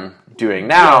that I'm doing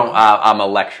now, I'm a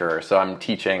lecturer, so I'm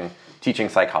teaching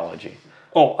psychology.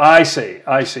 Oh, I see.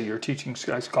 You're teaching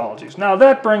psychology. Now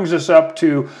that brings us up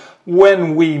to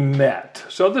when we met.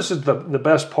 So this is the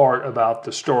best part about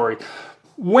the story.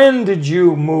 When did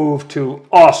you move to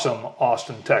awesome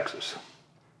Austin, Texas?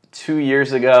 2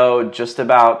 years ago, just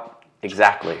about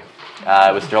exactly.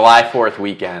 It was July 4th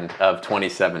weekend of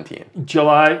 2017.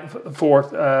 July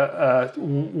 4th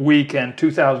weekend,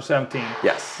 2017.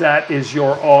 Yes. That is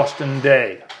your Austin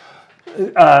day.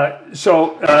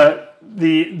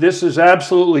 This is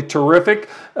absolutely terrific.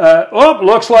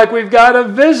 Looks like we've got a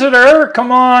visitor.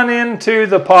 Come on into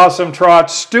the Possum Trot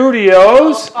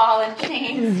Studios. Ball and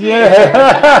chains.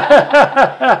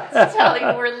 Yeah. Tell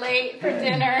you we're late for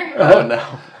dinner. Oh,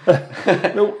 no.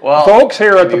 Well, folks,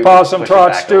 here at the Possum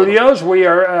Trot Studios, we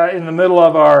are in the middle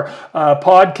of our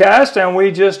podcast, and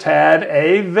we just had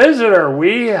a visitor.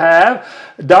 We have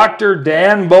Dr.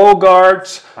 Dan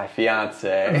Bogart's my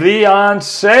fiance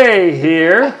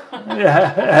here.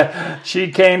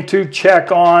 She came to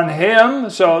check on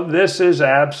him, so this is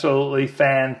absolutely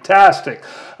fantastic.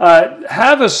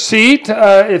 Have a seat.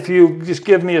 If you just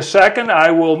give me a second, I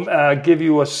will give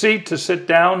you a seat to sit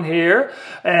down here,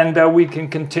 and we can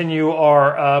continue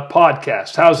our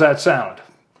podcast. How's that sound?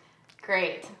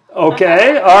 Great.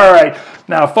 Okay, all right.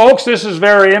 Now, folks, this is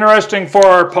very interesting for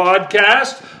our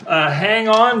podcast. Hang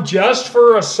on just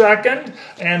for a second,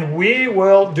 and we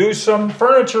will do some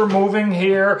furniture moving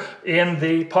here in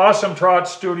the Possum Trot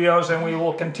Studios, and we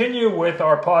will continue with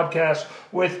our podcast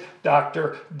with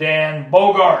Dr. Dan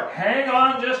Bogart. Hang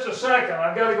on just a second.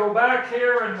 I've got to go back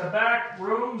here in the back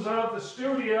rooms of the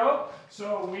studio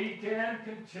so we can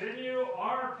continue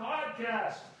our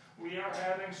podcast. We are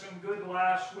having some good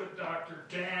laughs with Dr.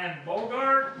 Dan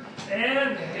Bogart,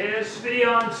 and his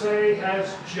fiancée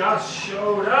has just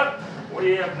showed up.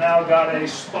 We have now got a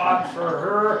spot for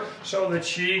her so that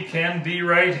she can be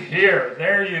right here.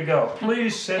 There you go.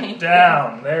 Please sit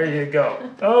down. There you go.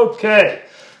 Okay.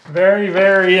 Very,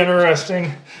 very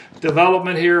interesting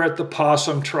development here at the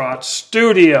Possum Trot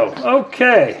Studio.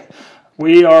 Okay.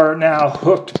 We are now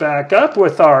hooked back up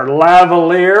with our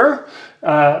lavalier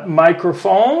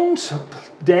microphones.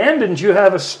 Dan, didn't you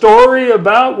have a story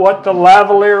about what the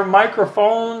lavalier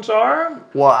microphones are?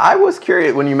 Well, I was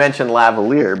curious when you mentioned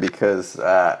lavalier because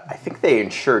I think they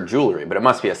insure jewelry, but it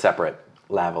must be a separate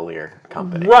lavalier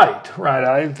company. Right.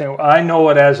 I know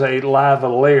it as a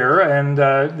lavalier, and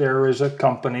there is a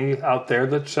company out there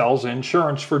that sells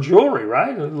insurance for jewelry,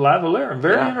 right? Lavalier.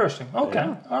 Very interesting.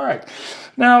 Okay. All right.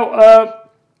 Now,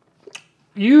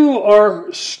 you are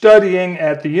studying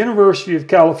at the University of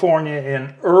California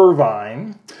in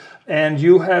Irvine, and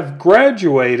you have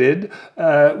graduated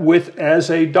as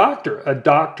a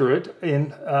doctorate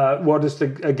in what is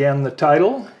the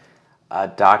title? A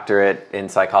doctorate in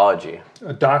psychology.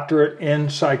 A doctorate in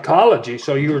psychology.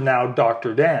 So you are now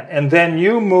Dr. Dan, and then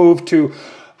you moved to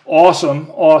awesome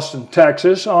Austin,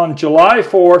 Texas on July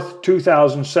 4th,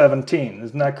 2017.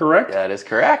 Isn't that correct? That is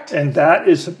correct. And that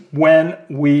is when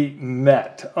we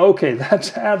met. Okay,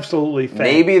 that's absolutely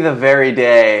fantastic. Maybe the very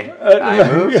day I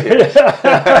moved here.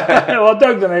 Well,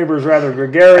 Doug the neighbor is rather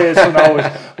gregarious and always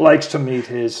likes to meet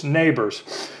his neighbors.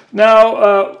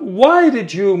 Now, why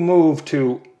did you move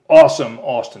to awesome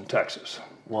Austin, Texas?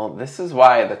 Well, this is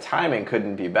why the timing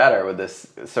couldn't be better with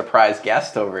this surprise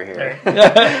guest over here.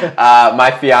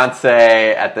 My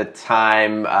fiance at the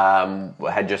time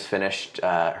had just finished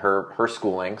her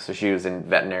schooling, so she was in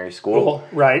veterinary school. Cool.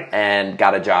 Right. And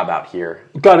got a job out here.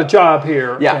 Got a job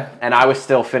here. Yeah, and I was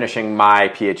still finishing my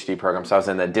PhD program, so I was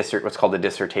in what's called the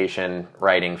dissertation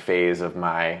writing phase of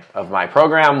my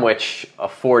program, which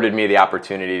afforded me the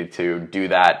opportunity to do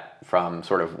that from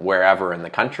sort of wherever in the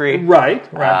country. Right.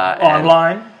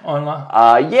 Online?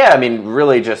 Yeah, I mean,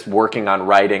 really just working on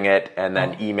writing it and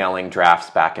then emailing drafts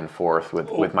back and forth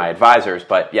with my advisors.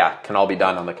 But yeah, can all be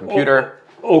done on the computer.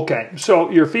 Okay,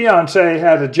 so your fiance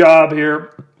had a job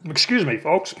here. Excuse me,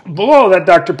 folks. Below that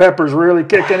Dr. Pepper's really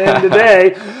kicking in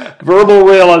today. Verbal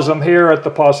realism here at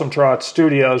the Possum Trot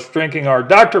Studios, drinking our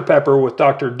Dr. Pepper with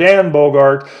Dr. Dan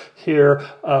Bogart here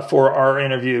for our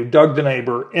interview. Doug the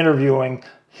neighbor interviewing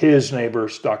his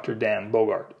neighbor's Dr. Dan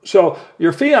Bogart. So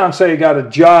your fiance got a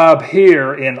job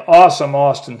here in awesome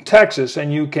Austin, Texas,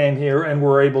 and you came here and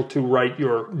were able to write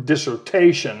your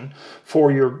dissertation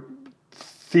for your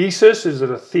thesis. Is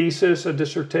it a thesis, a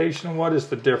dissertation? What is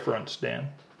the difference, Dan?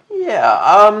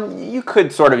 Yeah, you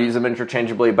could sort of use them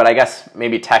interchangeably, but I guess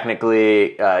maybe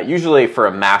technically, usually for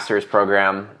a master's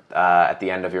program, at the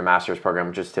end of your master's program,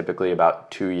 which is typically about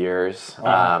 2 years,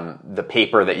 the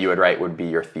paper that you would write would be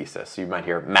your thesis. So you might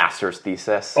hear master's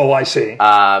thesis. Oh, I see.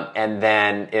 And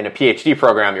then in a PhD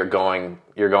program, you're going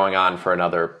on for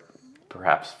another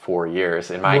perhaps 4 years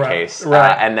in my case.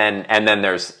 Right. And then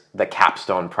there's the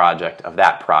capstone project of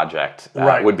that project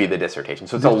would be the dissertation.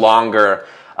 So it's a longer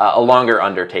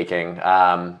undertaking.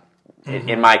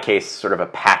 In my case, sort of a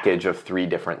package of 3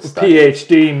 different studies.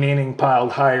 PhD meaning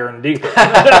piled higher and deeper.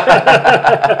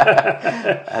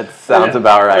 That sounds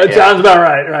about right. It sounds about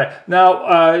right.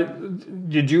 Now,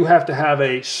 did you have to have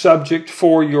a subject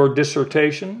for your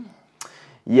dissertation?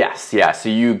 Yes, yeah. So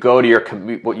you go to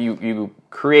you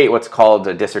create what's called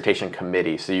a dissertation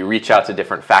committee. So you reach out to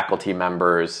different faculty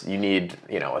members. You need,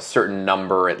 a certain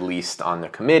number at least on the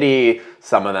committee.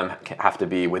 Some of them have to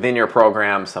be within your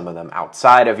program, some of them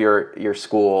outside of your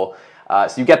school.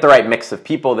 So you get the right mix of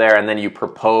people there, and then you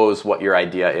propose what your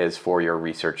idea is for your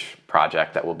research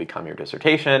project that will become your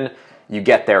dissertation. You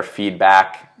get their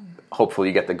feedback. Hopefully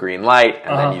you get the green light,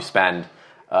 and then you spend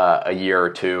a year or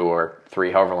 2 or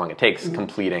 3, however long it takes,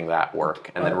 completing that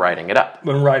work and then writing it up.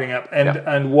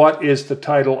 And what is the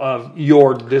title of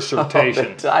your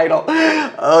dissertation? The title.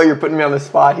 Oh, you're putting me on the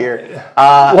spot here.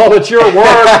 Well, it's your work.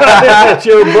 It's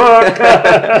your book.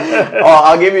 Well,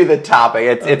 I'll give you the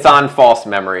topic. It's on false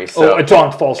memory. So it's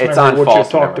on false memory. It's on what false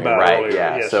you talked memory, about right? earlier.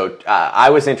 Yeah. Yes. So I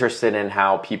was interested in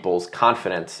how people's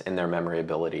confidence in their memory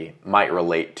ability might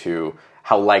relate to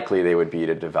how likely they would be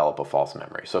to develop a false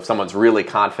memory. So if someone's really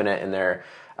confident in their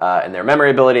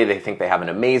memory ability, they think they have an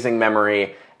amazing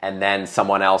memory, and then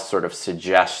someone else sort of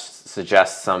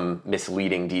suggests some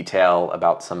misleading detail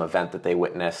about some event that they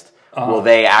witnessed, will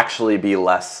they actually be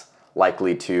less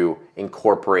likely to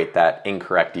incorporate that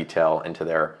incorrect detail into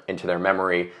their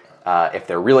memory if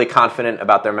they're really confident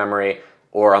about their memory?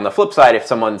 Or on the flip side, if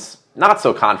someone's not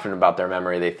so confident about their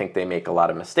memory, they think they make a lot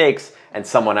of mistakes, and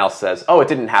someone else says, oh, it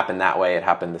didn't happen that way, it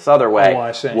happened this other way,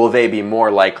 I see. Will they be more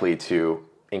likely to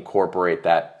incorporate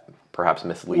that perhaps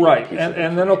misleading piece of information?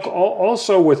 And then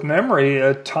also with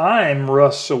memory, time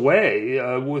rusts away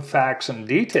with facts and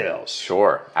details.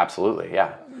 Sure, absolutely,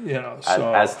 yeah.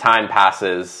 So As time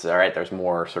passes, all right, there's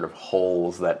more sort of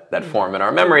holes that form in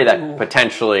our memory that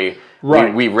potentially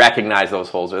we recognize those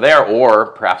holes are there,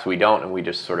 or perhaps we don't, and we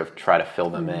just sort of try to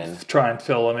fill them in. Try and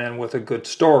fill them in with a good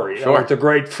story. Sure. With the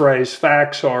great phrase,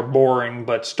 facts are boring,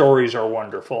 but stories are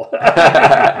wonderful.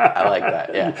 I like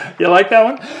that, yeah. You like that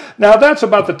one? Now, that's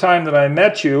about the time that I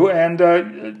met you, and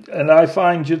I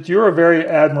find you're a very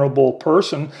admirable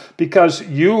person because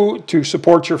you, to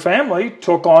support your family,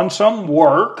 took on some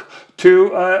work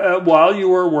while you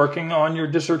were working on your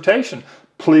dissertation.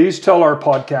 Please tell our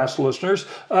podcast listeners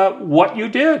what you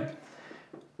did.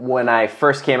 When I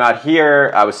first came out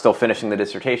here, I was still finishing the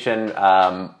dissertation.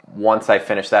 Once I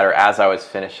finished that, or as I was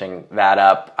finishing that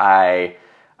up, I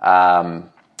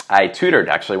tutored,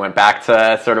 actually. Went back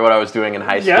to sort of what I was doing in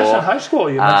high school. Yes, in high school.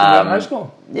 You mentioned that in high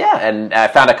school. Yeah, and I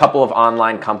found a couple of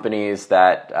online companies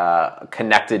that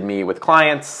connected me with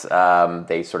clients.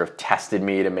 They sort of tested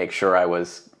me to make sure I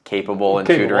was capable in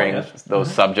tutoring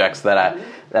those subjects that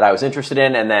I was interested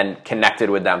in, and then connected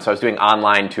with them. So I was doing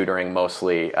online tutoring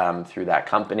mostly through that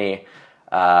company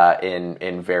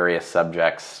in various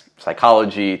subjects: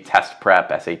 psychology, test prep,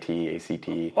 SAT,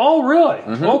 ACT. Oh, really?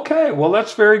 Mm-hmm. Okay. Well,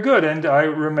 that's very good. And I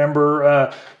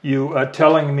remember you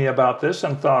telling me about this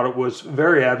and thought it was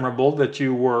very admirable that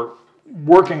you were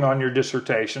working on your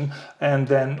dissertation and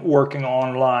then working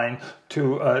online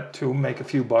to make a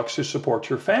few bucks to support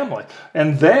your family.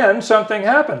 And then something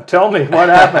happened. Tell me what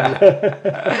happened.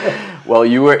 Well,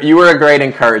 you were a great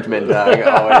encouragement, Doug.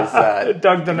 Always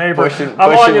Doug the neighbor. pushing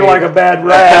I'm on you me. like a bad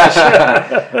rash.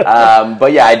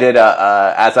 But yeah, I did,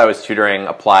 as I was tutoring,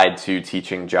 applied to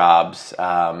teaching jobs,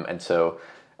 and so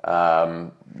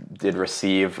did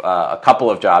receive a couple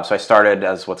of jobs. So I started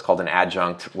as what's called an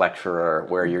adjunct lecturer,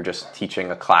 where you're just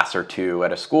teaching a class or two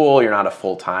at a school. You're not a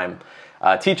full-time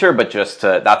teacher, but just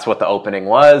that's what the opening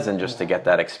was, and just to get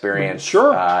that experience.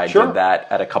 Sure, I did that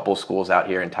at a couple schools out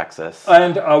here in Texas.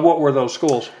 And what were those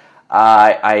schools?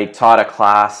 I taught a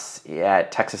class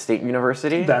at Texas State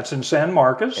University. That's in San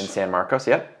Marcos. In San Marcos,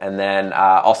 yep. And then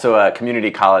also a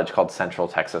community college called Central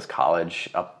Texas College.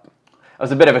 It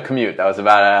was a bit of a commute. That was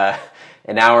about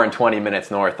an hour and 20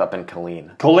 minutes north up in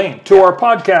Killeen. Killeen. To our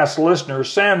podcast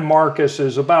listeners, San Marcos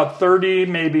is about 30,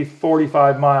 maybe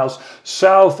 45 miles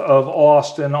south of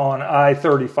Austin on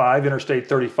I-35, Interstate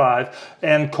 35,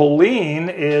 and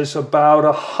Killeen is about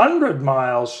 100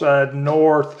 miles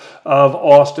north of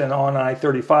Austin on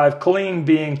I-35, Killeen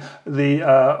being the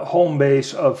home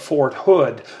base of Fort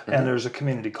Hood, and there's a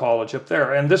community college up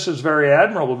there. And this is very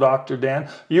admirable, Dr. Dan.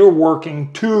 You're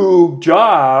working 2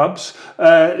 jobs,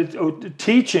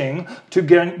 teaching to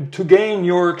gain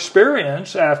your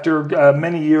experience after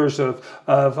many years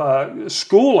of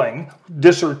schooling,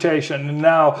 dissertation, and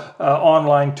now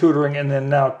online tutoring, and then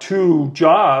now 2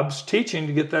 jobs teaching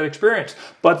to get that experience.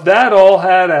 But that all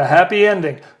had a happy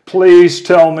ending. Please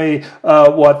tell me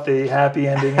what the happy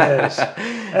ending is.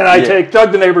 And I take,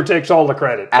 Doug the neighbor takes all the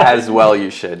credit. As well you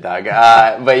should, Doug.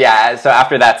 But yeah, so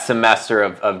after that semester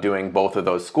of doing both of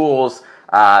those schools,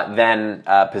 then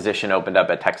a position opened up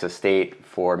at Texas State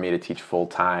for me to teach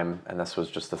full-time, and this was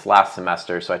just this last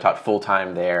semester, so I taught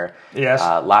full-time there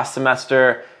last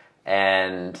semester,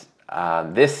 and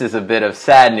this is a bit of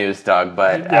sad news, Doug,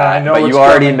 but you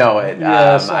already know it.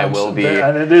 Yes, I will be,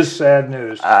 and it is sad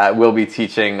news. I will be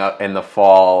teaching in the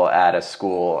fall at a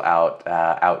school out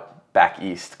back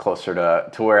east, closer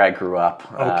to where I grew up.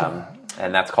 Okay.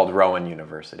 And that's called Rowan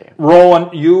University.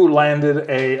 Rowan, you landed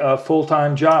a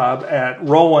full-time job at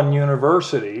Rowan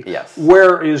University. Yes.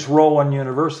 Where is Rowan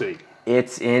University?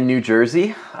 It's in New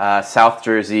Jersey, South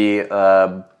Jersey,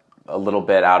 a little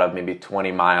bit out of maybe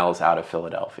 20 miles out of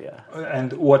Philadelphia.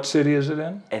 And what city is it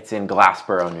in? It's in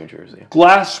Glassboro, New Jersey.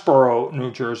 Glassboro, New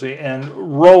Jersey, and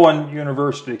Rowan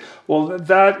University. Well,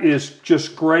 that is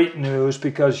just great news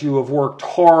because you have worked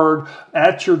hard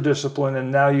at your discipline and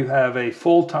now you have a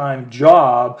full-time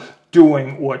job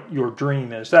doing what your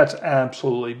dream is. That's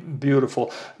absolutely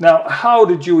beautiful. Now, how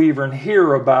did you even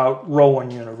hear about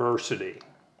Rowan University?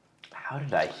 How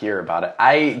did I hear about it?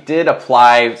 I did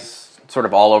apply sort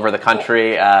of all over the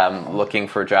country, looking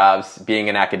for jobs, being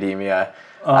in academia.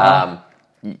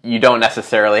 You don't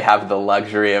necessarily have the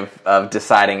luxury of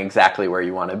deciding exactly where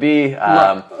you want to be.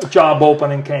 Right. Job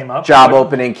opening came up.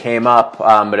 Opening came up,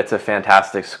 but it's a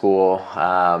fantastic school.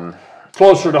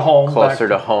 Closer to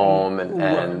home.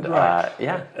 And right.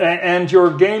 Yeah. And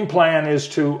your game plan is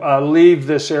to leave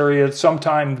this area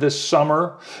sometime this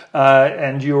summer,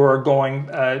 and you are going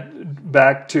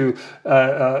back to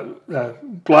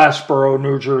Glassboro,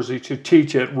 New Jersey, to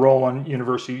teach at Rowan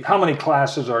University. How many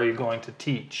classes are you going to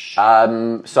teach?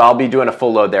 So I'll be doing a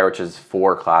full load there, which is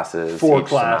 4 classes. 4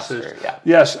 classes. Semester, yeah.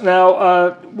 Yes.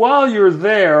 Now, while you're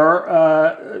there,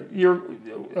 are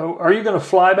you going to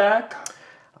fly back?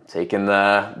 Taking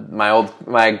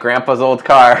my grandpa's old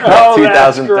car,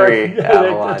 2003.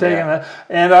 That.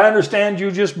 And I understand you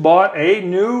just bought a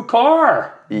new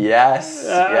car.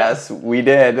 Yes, we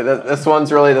did. This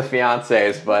one's really the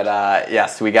fiance's, but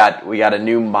yes, we got a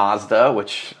new Mazda,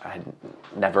 which I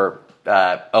never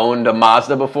owned a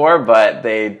Mazda before, but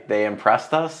they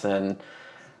impressed us, and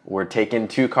we're taking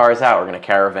 2 cars out. We're going to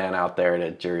caravan out there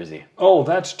to Jersey. Oh,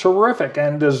 that's terrific.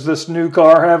 And does this new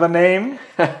car have a name?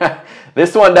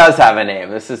 This one does have a name.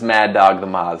 This is Mad Dog the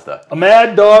Mazda. A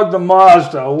Mad Dog the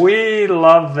Mazda. We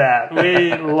love that.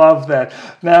 We love that.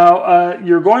 Now,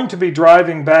 you're going to be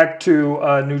driving back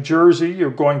to New Jersey.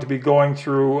 You're going to be going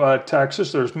through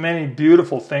Texas. There's many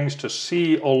beautiful things to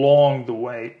see along the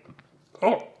way.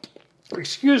 Oh,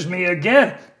 excuse me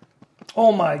again.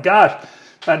 Oh, my gosh.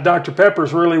 Dr.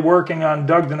 Pepper's really working on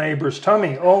Doug the neighbor's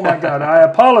tummy. Oh, my God. I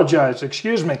apologize.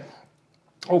 Excuse me.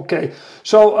 Okay.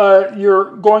 So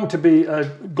you're going to be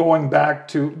driving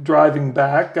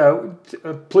back.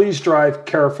 Please drive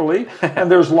carefully.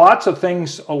 And there's lots of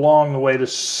things along the way to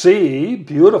see,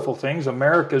 beautiful things.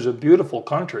 America is a beautiful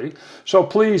country. So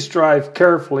please drive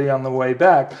carefully on the way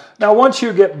back. Now, once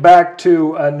you get back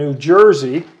to New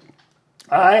Jersey,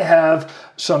 I have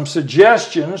some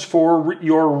suggestions for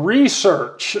your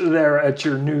research there at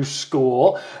your new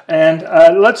school. And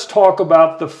let's talk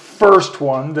about the first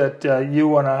one that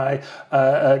you and I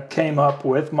came up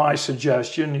with, my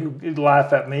suggestion. You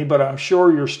laugh at me, but I'm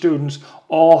sure your students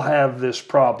all have this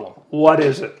problem. What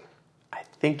is it? I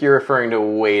think you're referring to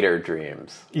waiter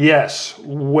dreams. Yes,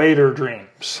 waiter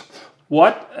dreams.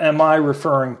 What am I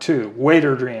referring to?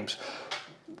 Waiter dreams.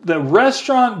 The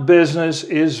restaurant business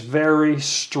is very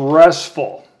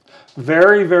stressful,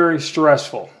 very, very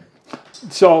stressful.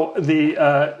 So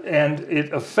and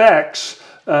it affects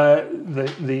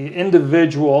the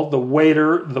individual, the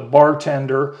waiter, the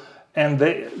bartender, and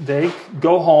they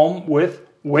go home with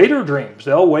waiter dreams.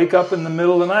 They'll wake up in the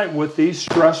middle of the night with these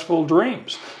stressful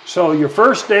dreams. So your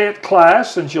first day at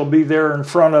class, since you'll be there in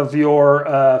front of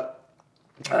your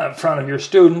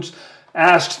students,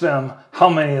 asks them how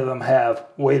many of them have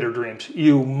waiter dreams.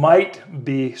 You might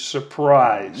be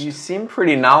surprised. You seem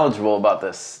pretty knowledgeable about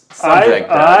this subject.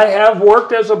 I have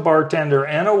worked as a bartender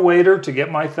and a waiter to get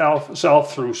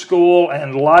myself through school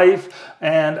and life,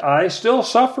 and I still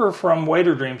suffer from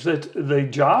waiter dreams. The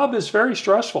job is very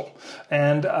stressful,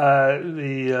 and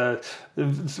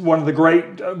one of the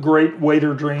great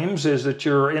waiter dreams is that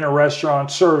you're in a restaurant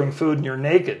serving food and you're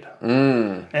naked.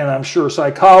 And I'm sure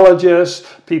psychologists,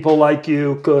 people like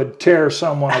you, could tear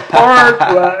someone apart,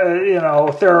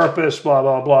 therapists, blah,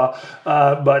 blah, blah.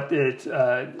 But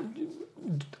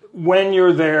when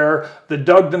you're there, the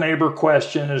Doug the Neighbor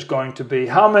question is going to be,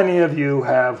 how many of you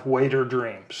have waiter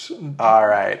dreams? All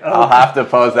right. I'll have to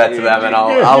pose that to them, and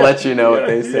I'll let you know what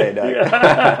they say,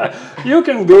 Doug. You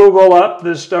can Google up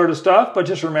this sort of stuff, but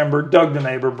just remember, Doug the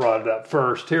Neighbor brought it up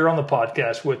first here on the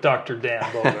podcast with Dr. Dan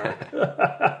Bogart.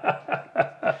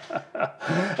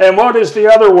 And what is the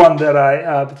other one that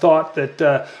I thought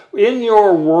that in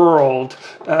your world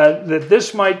that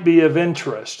this might be of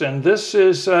interest? And this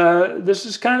is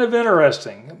kind of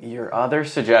interesting. Your other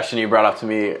suggestion you brought up to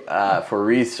me for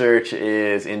research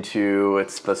is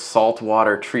it's the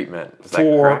saltwater treatment. Is that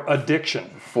correct? For addiction.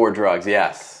 For drugs,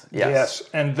 yes.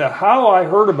 And how I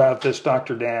heard about this,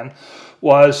 Dr. Dan,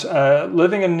 was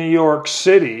living in New York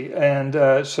City,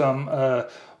 and some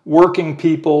working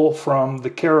people from the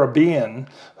Caribbean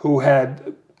who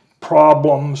had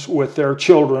problems with their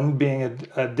children being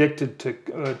addicted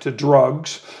to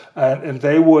drugs, and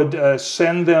they would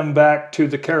send them back to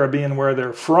the Caribbean where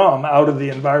they're from, out of the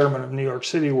environment of New York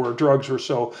City where drugs were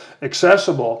so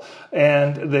accessible,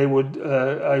 and they would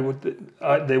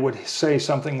say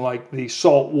something like the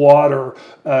salt water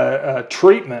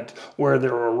treatment, where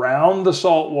they're around the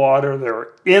salt water, they're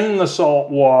in the salt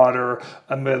water,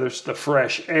 whether it's the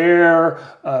fresh air,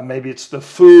 maybe it's the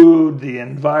food, the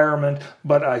environment,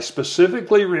 but I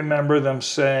specifically remember them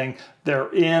saying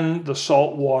they're in the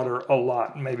salt water a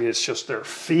lot. Maybe it's just their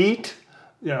feet,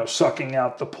 sucking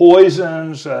out the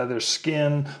poisons, their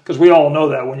skin, because we all know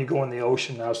that when you go in the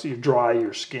ocean now, so dry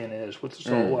your skin is with the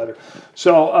salt water.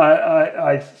 So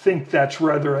I think that's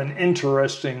rather an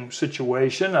interesting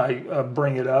situation. I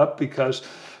bring it up because,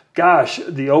 gosh,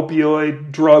 the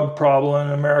opioid drug problem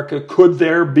in America, could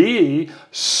there be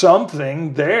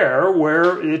something there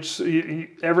where it's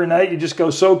every night you just go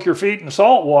soak your feet in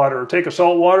salt water or take a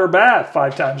salt water bath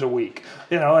 5 times a week,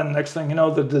 and next thing you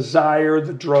know, the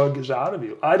drug is out of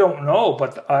you. I don't know,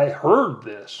 but I heard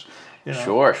this.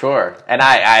 Sure. And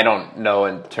I don't know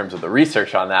in terms of the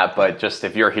research on that, but just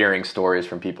if you're hearing stories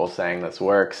from people saying this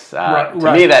works, to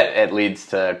me that it leads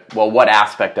to, well, what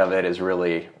aspect of it is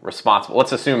really responsible?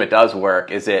 Let's assume it does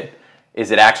work. Is it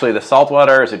actually the salt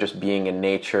water, or is it just being in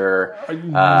nature,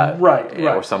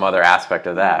 or some other aspect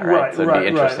of that, right? So it'd be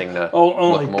interesting to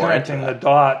only look more connecting into the that.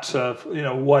 dots of,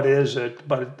 what is it,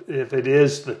 but if it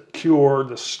is the cure,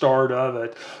 the start of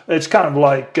it, it's kind of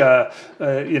like,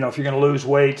 if you're going to lose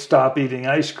weight, stop eating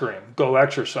ice cream, go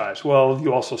exercise. Well,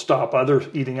 you also stop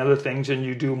eating other things and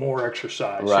you do more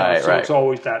exercise. So it's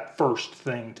always that first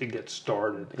thing to get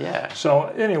started. Yeah. So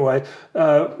anyway,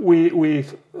 we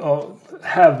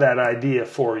have that idea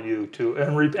for you too,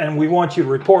 and we want you to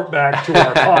report back to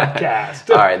our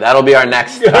podcast. All right, that'll be our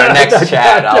next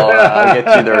chat. I'll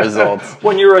get you the results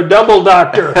when you're a double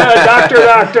doctor,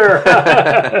 doctor.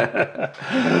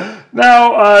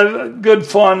 Now, good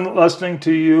fun listening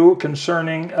to you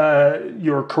concerning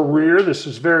your career. This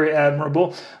is very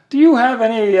admirable. Do you have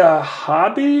any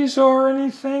hobbies or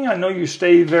anything? I know you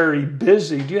stay very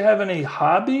busy. Do you have any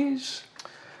hobbies?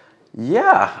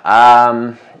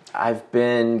 Yeah. I've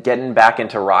been getting back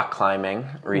into rock climbing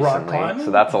recently,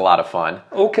 so that's a lot of fun.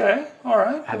 Okay, all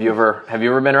right. Have you ever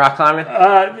been rock climbing?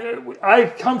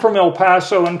 I come from El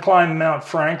Paso and climbed Mount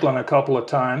Franklin a couple of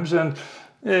times, and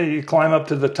you climb up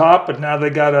to the top, but now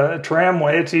they got a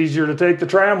tramway. It's easier to take the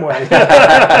tramway.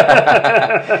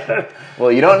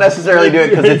 Well, you don't necessarily do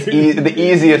it because it's the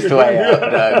easiest way out,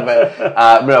 Doug.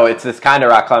 But no, it's this kind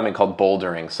of rock climbing called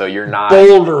bouldering. So you're not...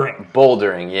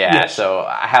 Bouldering, yeah. Yes. So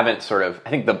I haven't I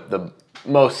think the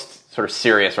most sort of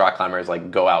serious rock climbers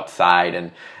go outside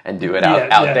and do it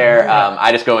out there. Yeah.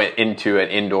 I just go into an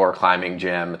indoor climbing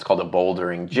gym. It's called a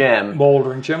bouldering gym.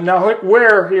 Now,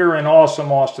 where here in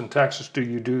awesome Austin, Texas, do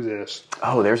you do this?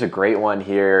 Oh, there's a great one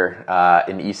here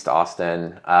in East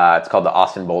Austin. It's called the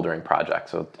Austin Bouldering Project.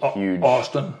 So huge.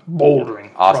 Austin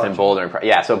Bouldering.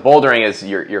 Yeah. So bouldering is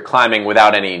you're climbing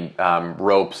without any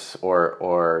ropes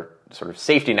or sort of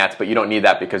safety nets, but you don't need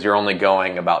that because you're only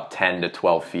going about 10 to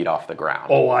 12 feet off the ground.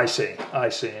 Oh, I see.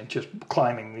 And just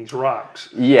climbing these rocks.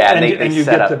 Yeah, and you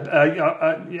get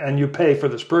and you pay for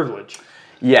this privilege.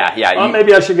 Yeah.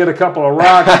 Maybe I should get a couple of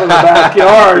rocks for the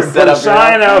backyard and put a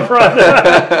sign out front.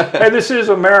 Hey, this is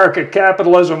America.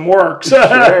 Capitalism works.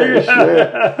 Sure.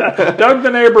 Doug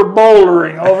the neighbor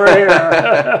bouldering over here.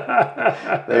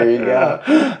 There you go.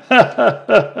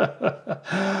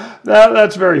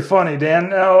 That's very funny, Dan.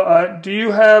 Now, do you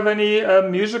have any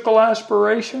musical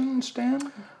aspirations,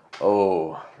 Dan?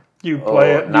 Oh. You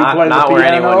play it? Not the piano, where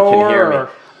anyone can hear me.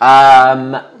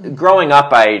 Growing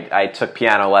up, I took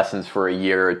piano lessons for a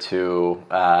year or two,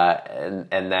 and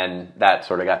then that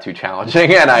sort of got too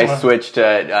challenging, and I switched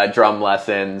to drum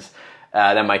lessons.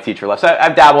 Then my teacher left. So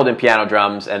I've dabbled in piano,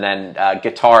 drums, and then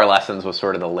guitar lessons was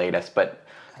sort of the latest, but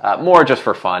more just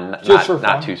for fun,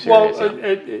 not too serious.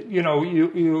 Well,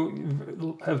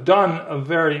 you have done a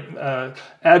very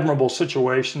admirable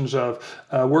situations of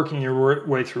working your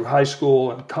way through high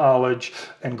school and college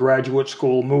and graduate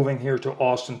school, moving here to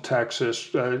Austin,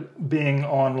 Texas, being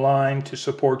online to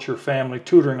support your family,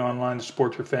 tutoring online to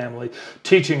support your family,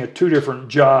 teaching at 2 different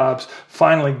jobs,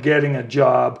 finally getting a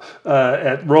job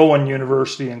at Rowan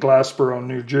University in Glassboro,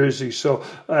 New Jersey. So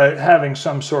having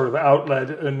some sort of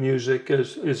outlet in music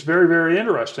is very, very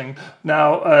interesting.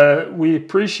 Now, we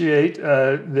appreciate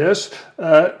this.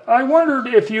 I wondered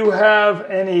if you have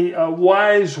any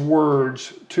wise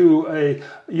words to a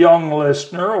young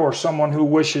listener or someone who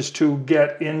wishes to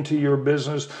get into your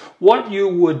business, what you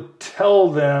would tell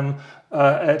them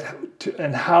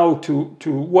and how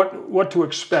to what to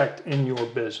expect in your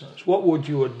business? What would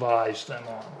you advise them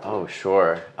on? Oh,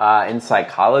 sure. In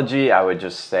psychology, I would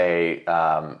just say,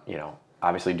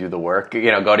 obviously do the work.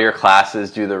 Go to your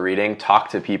classes, do the reading, talk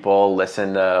to people,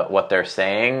 listen to what they're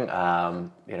saying.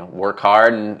 Work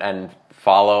hard and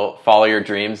follow your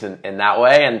dreams in that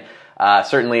way. And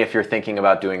certainly, if you're thinking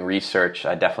about doing research,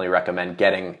 I definitely recommend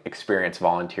getting experience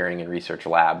volunteering in research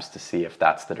labs to see if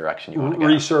that's the direction you want to go.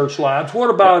 Research labs.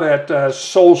 What about at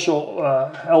social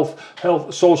health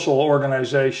social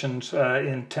organizations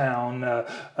in town,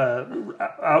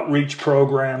 outreach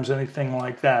programs, anything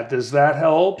like that? Does that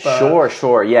help?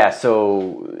 Sure. Yeah.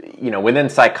 So, within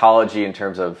psychology, in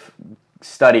terms of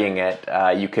studying it,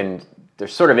 there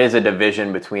sort of is a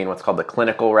division between what's called the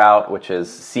clinical route, which is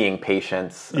seeing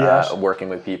patients, yes, working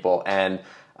with people, and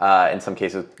in some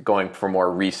cases going for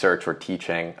more research or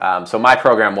teaching. So my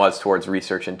program was towards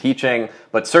research and teaching,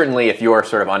 but certainly if you're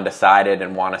sort of undecided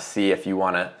and want to see if you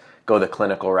want to go the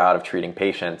clinical route of treating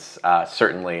patients,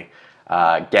 certainly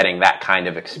getting that kind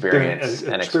of experience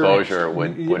and exposure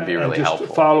would be really just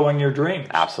helpful. Following your dreams.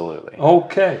 Absolutely.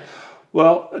 Okay.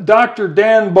 Well, Dr.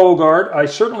 Dan Bogart, I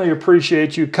certainly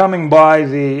appreciate you coming by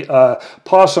the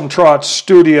Possum Trot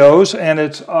Studios, and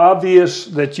it's obvious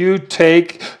that you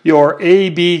take your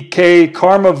ABK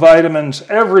Karma vitamins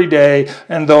every day,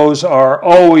 and those are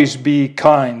always be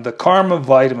kind, the Karma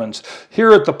vitamins.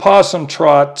 Here at the Possum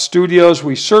Trot Studios,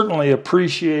 we certainly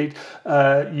appreciate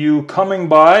you coming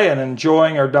by and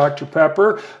enjoying our Dr.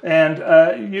 Pepper and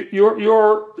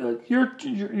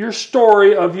your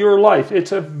story of your life.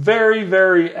 It's a very,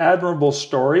 very admirable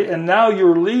story. And now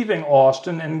you're leaving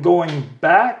Austin and going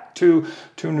back to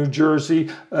New Jersey,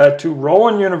 to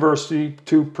Rowan University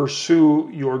to pursue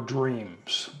your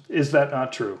dreams. Is that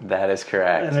not true? That is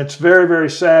correct. And it's very, very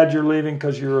sad you're leaving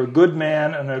because you're a good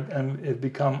man and have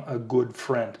become a good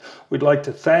friend. We'd like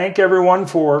to thank everyone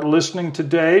for listening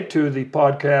today to the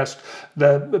podcast,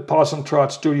 the Possum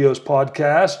Trot Studios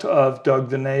podcast of Doug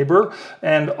the Neighbor.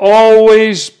 And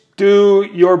always do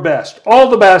your best. All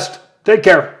the best. Take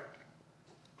care.